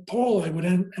 Now, Paul, I would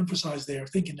emphasize there,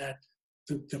 thinking that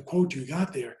the quote you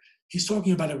got there, he's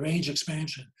talking about a range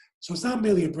expansion. So it's not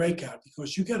merely a breakout,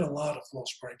 because you get a lot of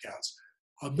false breakouts.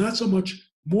 Not so much,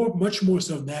 much more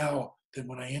so now than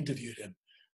when I interviewed him.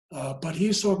 But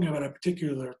he's talking about a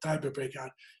particular type of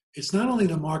breakout. It's not only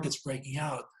the market's breaking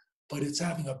out, but it's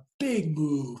having a big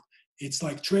move. It's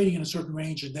like trading in a certain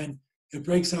range, and then it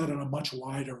breaks out on a much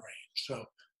wider range. So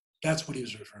that's what he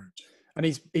was referring to. And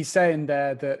he's saying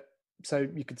there that, so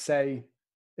you could say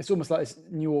it's almost like this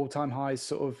new all-time highs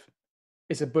sort of,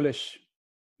 it's a bullish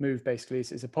move, basically.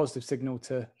 It's a positive signal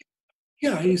to.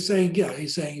 Yeah, he's saying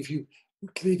if you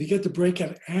get the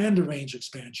breakout and the range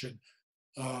expansion,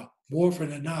 more often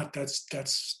than not, that's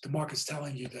the market's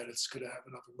telling you that it's going to have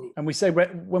another move. And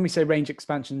when we say range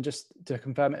expansion, just to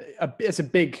confirm, it's a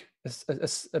big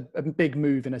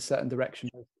move in a certain direction.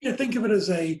 Yeah, think of it as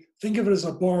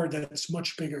a bar that's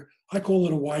much bigger. I call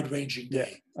it a wide-ranging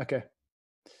day. Yeah. Okay.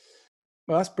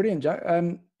 Well, that's brilliant, Jack.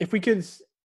 If we could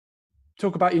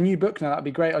talk about your new book now, that'd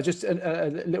be great. Just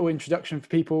a little introduction for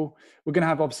people. We're going to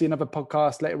have obviously another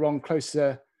podcast later on,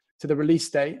 closer to the release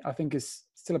date. I think it's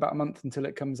still about a month until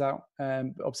it comes out.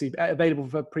 Obviously available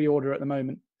for pre-order at the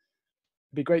moment.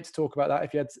 It'd be great to talk about that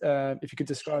if you could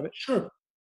describe it. Sure.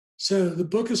 So the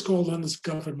book is called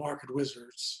Undiscovered Market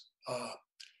Wizards.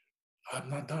 I'm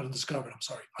not undiscovered. I'm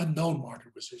sorry, Unknown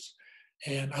Market Wizards.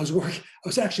 And I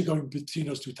was actually going between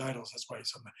those two titles. That's why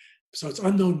so it's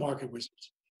Unknown Market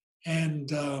Wizards.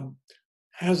 And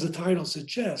as the title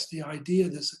suggests, the idea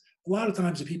this a lot of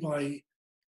times the people I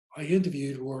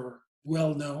interviewed were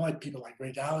well known, like people like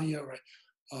Ray Dalio, right?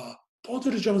 Paul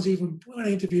Tudor Jones, even when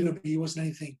I interviewed him, he wasn't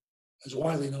anything as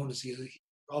widely known as he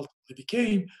ultimately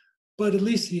became, but at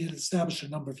least he had established a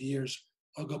number of years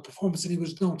ago performance, and he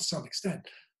was known to some extent.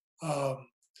 But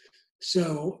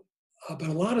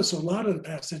a lot of the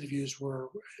past interviews were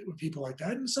with people like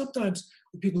that, and sometimes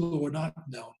with people who were not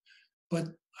known. But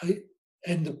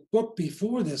and the book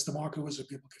before this, the Market Wizard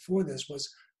people before this, was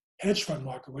hedge fund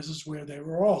market wizards, where they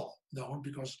were all known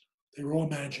because they were all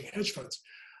managing hedge funds.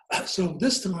 So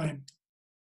this time,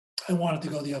 I wanted to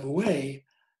go the other way.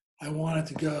 I wanted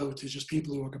to go to just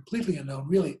people who were completely unknown.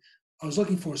 Really, I was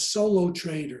looking for solo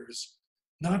traders,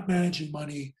 not managing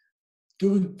money,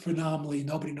 doing phenomenally.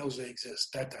 Nobody knows they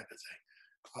exist, that type of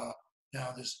thing.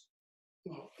 Now, there's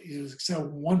except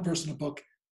one person in the book,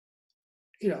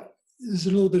 there's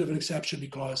a little bit of an exception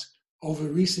because over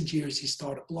recent years he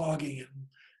started blogging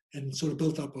and sort of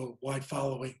built up a wide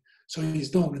following. So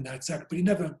he's known in that sector, but he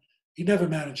never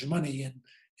managed money,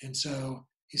 and so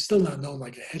he's still not known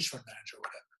like a hedge fund manager or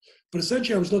whatever. But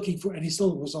essentially, I was looking for, and he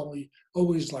still was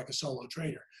always like a solo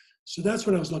trader. So that's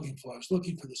what I was looking for. I was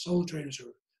looking for the solo traders who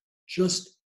are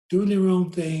just doing their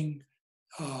own thing,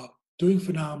 doing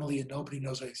phenomenally, and nobody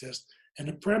knows they exist. And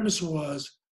the premise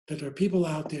was that there are people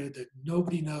out there that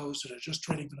nobody knows, that are just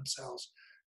trading for themselves,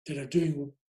 that are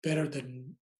doing better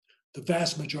than the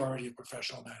vast majority of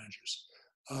professional managers.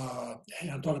 And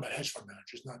I'm talking about hedge fund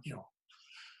managers, not.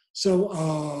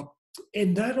 So,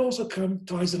 and that also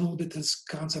ties in a little bit to this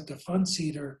concept of fund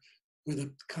seeder, where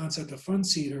the concept of fund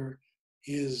seeder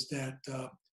is that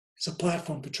it's a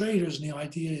platform for traders, and the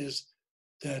idea is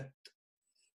that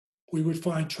we would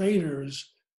find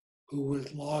traders who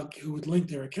would link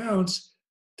their accounts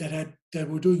that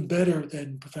were doing better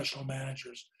than professional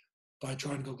managers by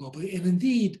trying to go globally. And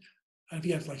indeed, I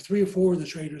think like 3 or 4 of the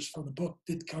traders from the book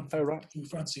did come through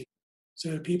fund seeder. So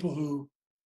there are people who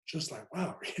just like,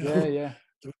 wow, yeah.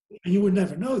 And you would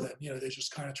never know them. They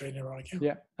just kind of trade their own account.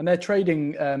 Yeah, and they're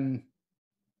trading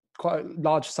quite a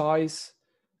large size,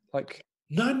 like.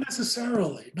 Not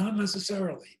necessarily. Not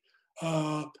necessarily.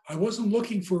 I wasn't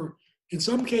looking for. In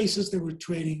some cases, they were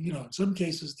trading. In some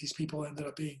cases, these people ended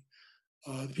up being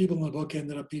the people in the book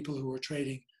ended up people who were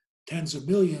trading tens of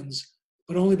millions,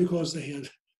 but only because they had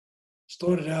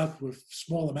started out with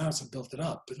small amounts and built it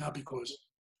up, but not because.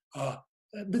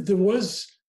 But there was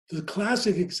the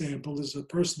classic example is a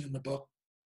person in the book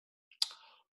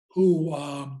who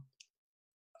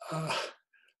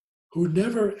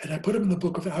never, and I put him in the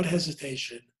book without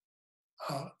hesitation,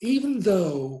 even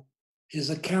though his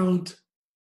account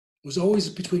was always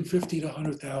between 50 to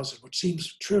 100,000, which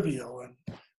seems trivial, and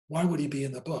why would he be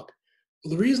in the book?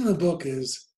 Well, the reason in the book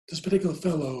is this particular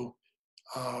fellow,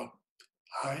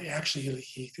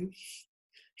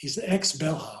 he's the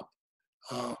ex-bellhop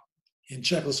in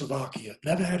Czechoslovakia,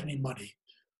 never had any money,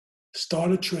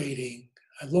 started trading,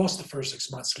 I lost the first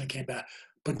 6 months and I came back,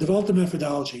 but developed a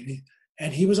methodology,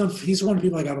 and he's one of the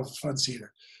people I got off the front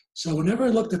seater. So whenever I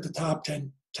looked at the top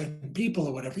 10 people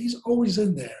or whatever, he's always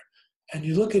in there. And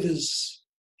you look at his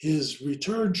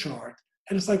return chart,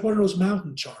 and it's like one of those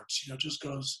mountain charts, just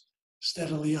goes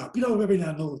steadily up. Every now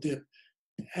and then it'll dip.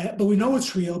 But we know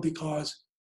it's real because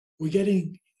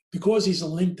because he's a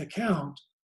linked account,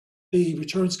 the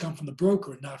returns come from the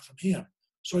broker and not from him.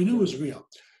 So I knew it was real.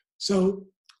 So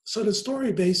the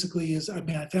story basically is, I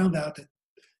found out that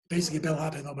basically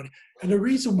bellhop had no money. And the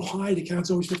reason why the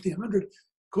account's always 1,500,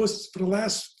 because for the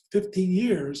last 15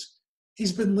 years,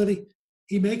 he's been living,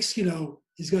 he makes, he's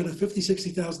got a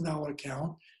 $50,000, $60,000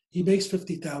 account. He makes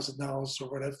 $50,000 or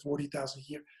whatever, $40,000 a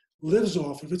year, lives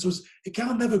off of it. So his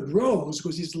account never grows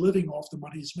because he's living off the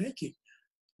money he's making.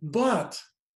 But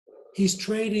he's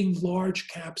trading large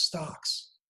cap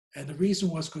stocks. And the reason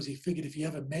was because he figured if he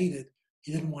ever made it,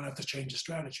 he didn't want to have to change the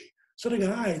strategy. So the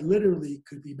guy literally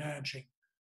could be managing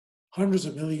hundreds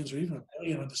of millions or even $1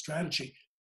 billion on the strategy.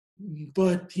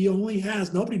 But he only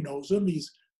has, nobody knows him. He's,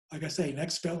 like I say, an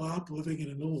ex-bellhop living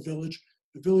in a little village,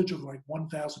 a village of like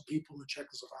 1,000 people in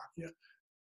Czechoslovakia.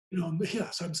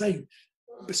 So I'm saying,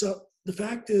 so the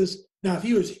fact is, now if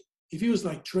he was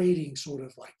like trading sort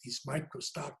of like these micro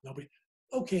stock, nobody,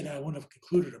 okay, now I wouldn't have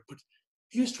concluded it, but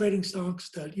he was trading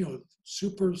stocks that,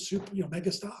 super,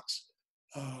 mega stocks.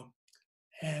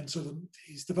 And so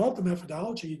he's developed a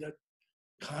methodology that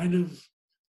kind of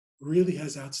really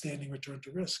has outstanding return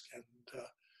to risk.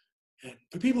 And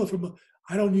for people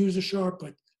I don't use a Sharp,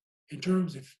 but in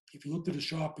terms, if you looked at a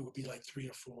Sharp, it would be like 3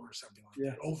 or 4 or something like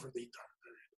that over the entire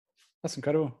period. That's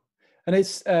incredible. And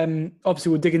it's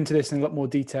obviously we'll dig into this in a lot more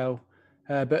detail,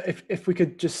 but if we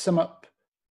could just sum up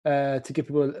to give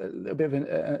people a little bit of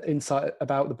an insight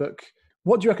about the book,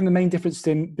 what do you reckon the main difference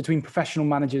between professional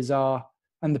managers are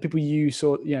and the people you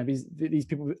saw, these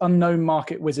people, unknown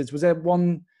market wizards? Was there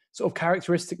one sort of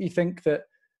characteristic you think that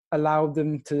allowed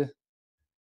them to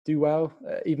do well,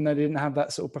 even though they didn't have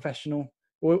that sort of professional,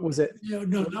 or was it? No,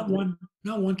 not one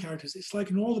characteristic. It's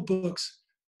like in all the books,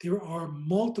 there are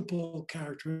multiple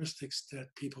characteristics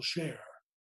that people share.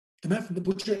 None of them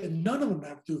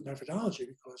have to do with methodology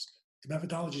because the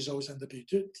methodologies always end up being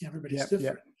everybody's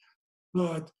different.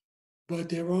 But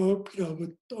there are,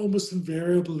 but almost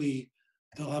invariably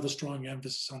they'll have a strong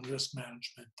emphasis on risk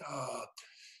management.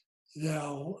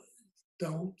 They'll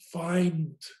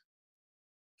find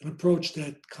an approach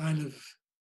that kind of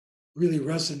really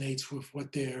resonates with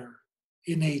what their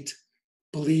innate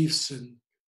beliefs and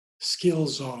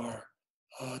skills are.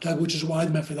 Which is why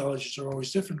the methodologies are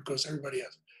always different, because everybody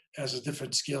has a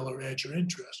different skill or edge or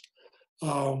interest.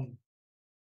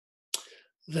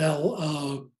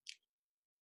 They'll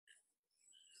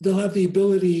have the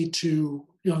ability to,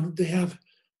 they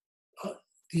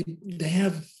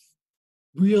have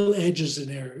real edges in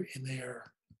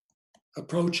their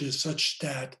approaches, such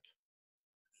that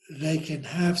they can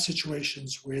have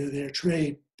situations where their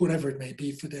trade, whatever it may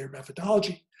be for their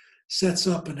methodology, sets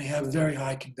up and they have very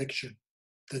high conviction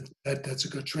that's a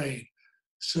good trade.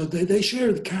 So they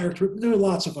share the character. There are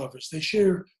lots of others. They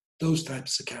share those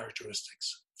types of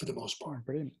characteristics for the most part.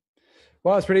 Brilliant.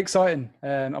 Well, it's pretty exciting.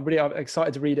 I'm really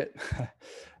excited to read it.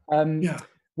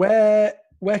 Where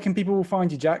can people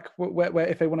find you, Jack? Where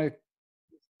if they want to?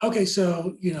 Okay,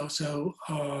 so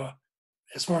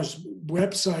as far as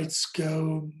websites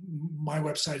go, my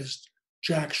website is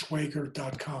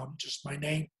jackschwager.com, just my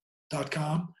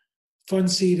name.com.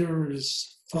 Fundseeder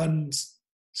is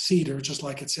Fundseeder, just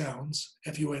like it sounds,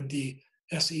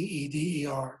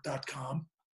 FUNDSEEDER.com.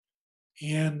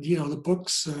 And, the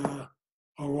books are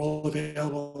all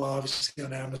available, obviously,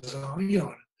 on Amazon.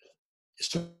 You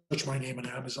search my name on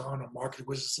Amazon or Market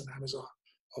Wizards on Amazon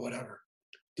or whatever.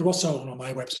 They're also on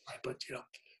my website, but,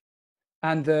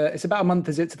 And it's about a month,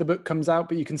 is it, till the book comes out,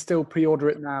 but you can still pre-order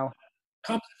it now.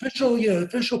 The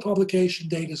official publication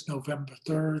date is November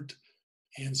 3rd.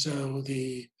 And so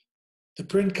the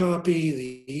print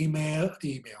copy,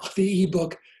 the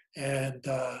ebook, and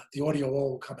the audio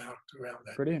all will come out around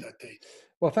that date.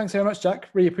 Well, thanks very much, Jack.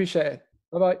 Really appreciate it.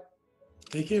 Bye-bye.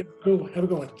 Take care. Cool. Have a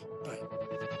good one. Bye.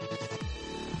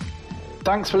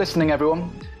 Thanks for listening,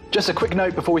 everyone. Just a quick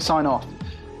note before we sign off.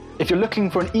 If you're looking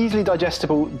for an easily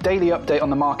digestible daily update on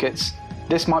the markets,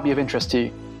 this might be of interest to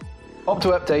you.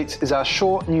 Opto Updates is our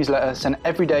short newsletter sent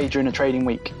every day during a trading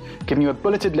week, giving you a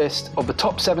bulleted list of the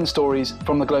top 7 stories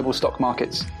from the global stock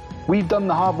markets. We've done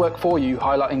the hard work for you,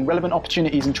 highlighting relevant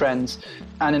opportunities and trends,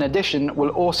 and in addition, we'll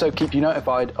also keep you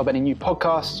notified of any new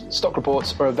podcasts, stock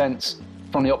reports, or events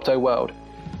from the Opto world.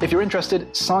 If you're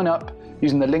interested, sign up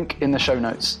using the link in the show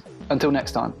notes. Until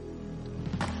next time.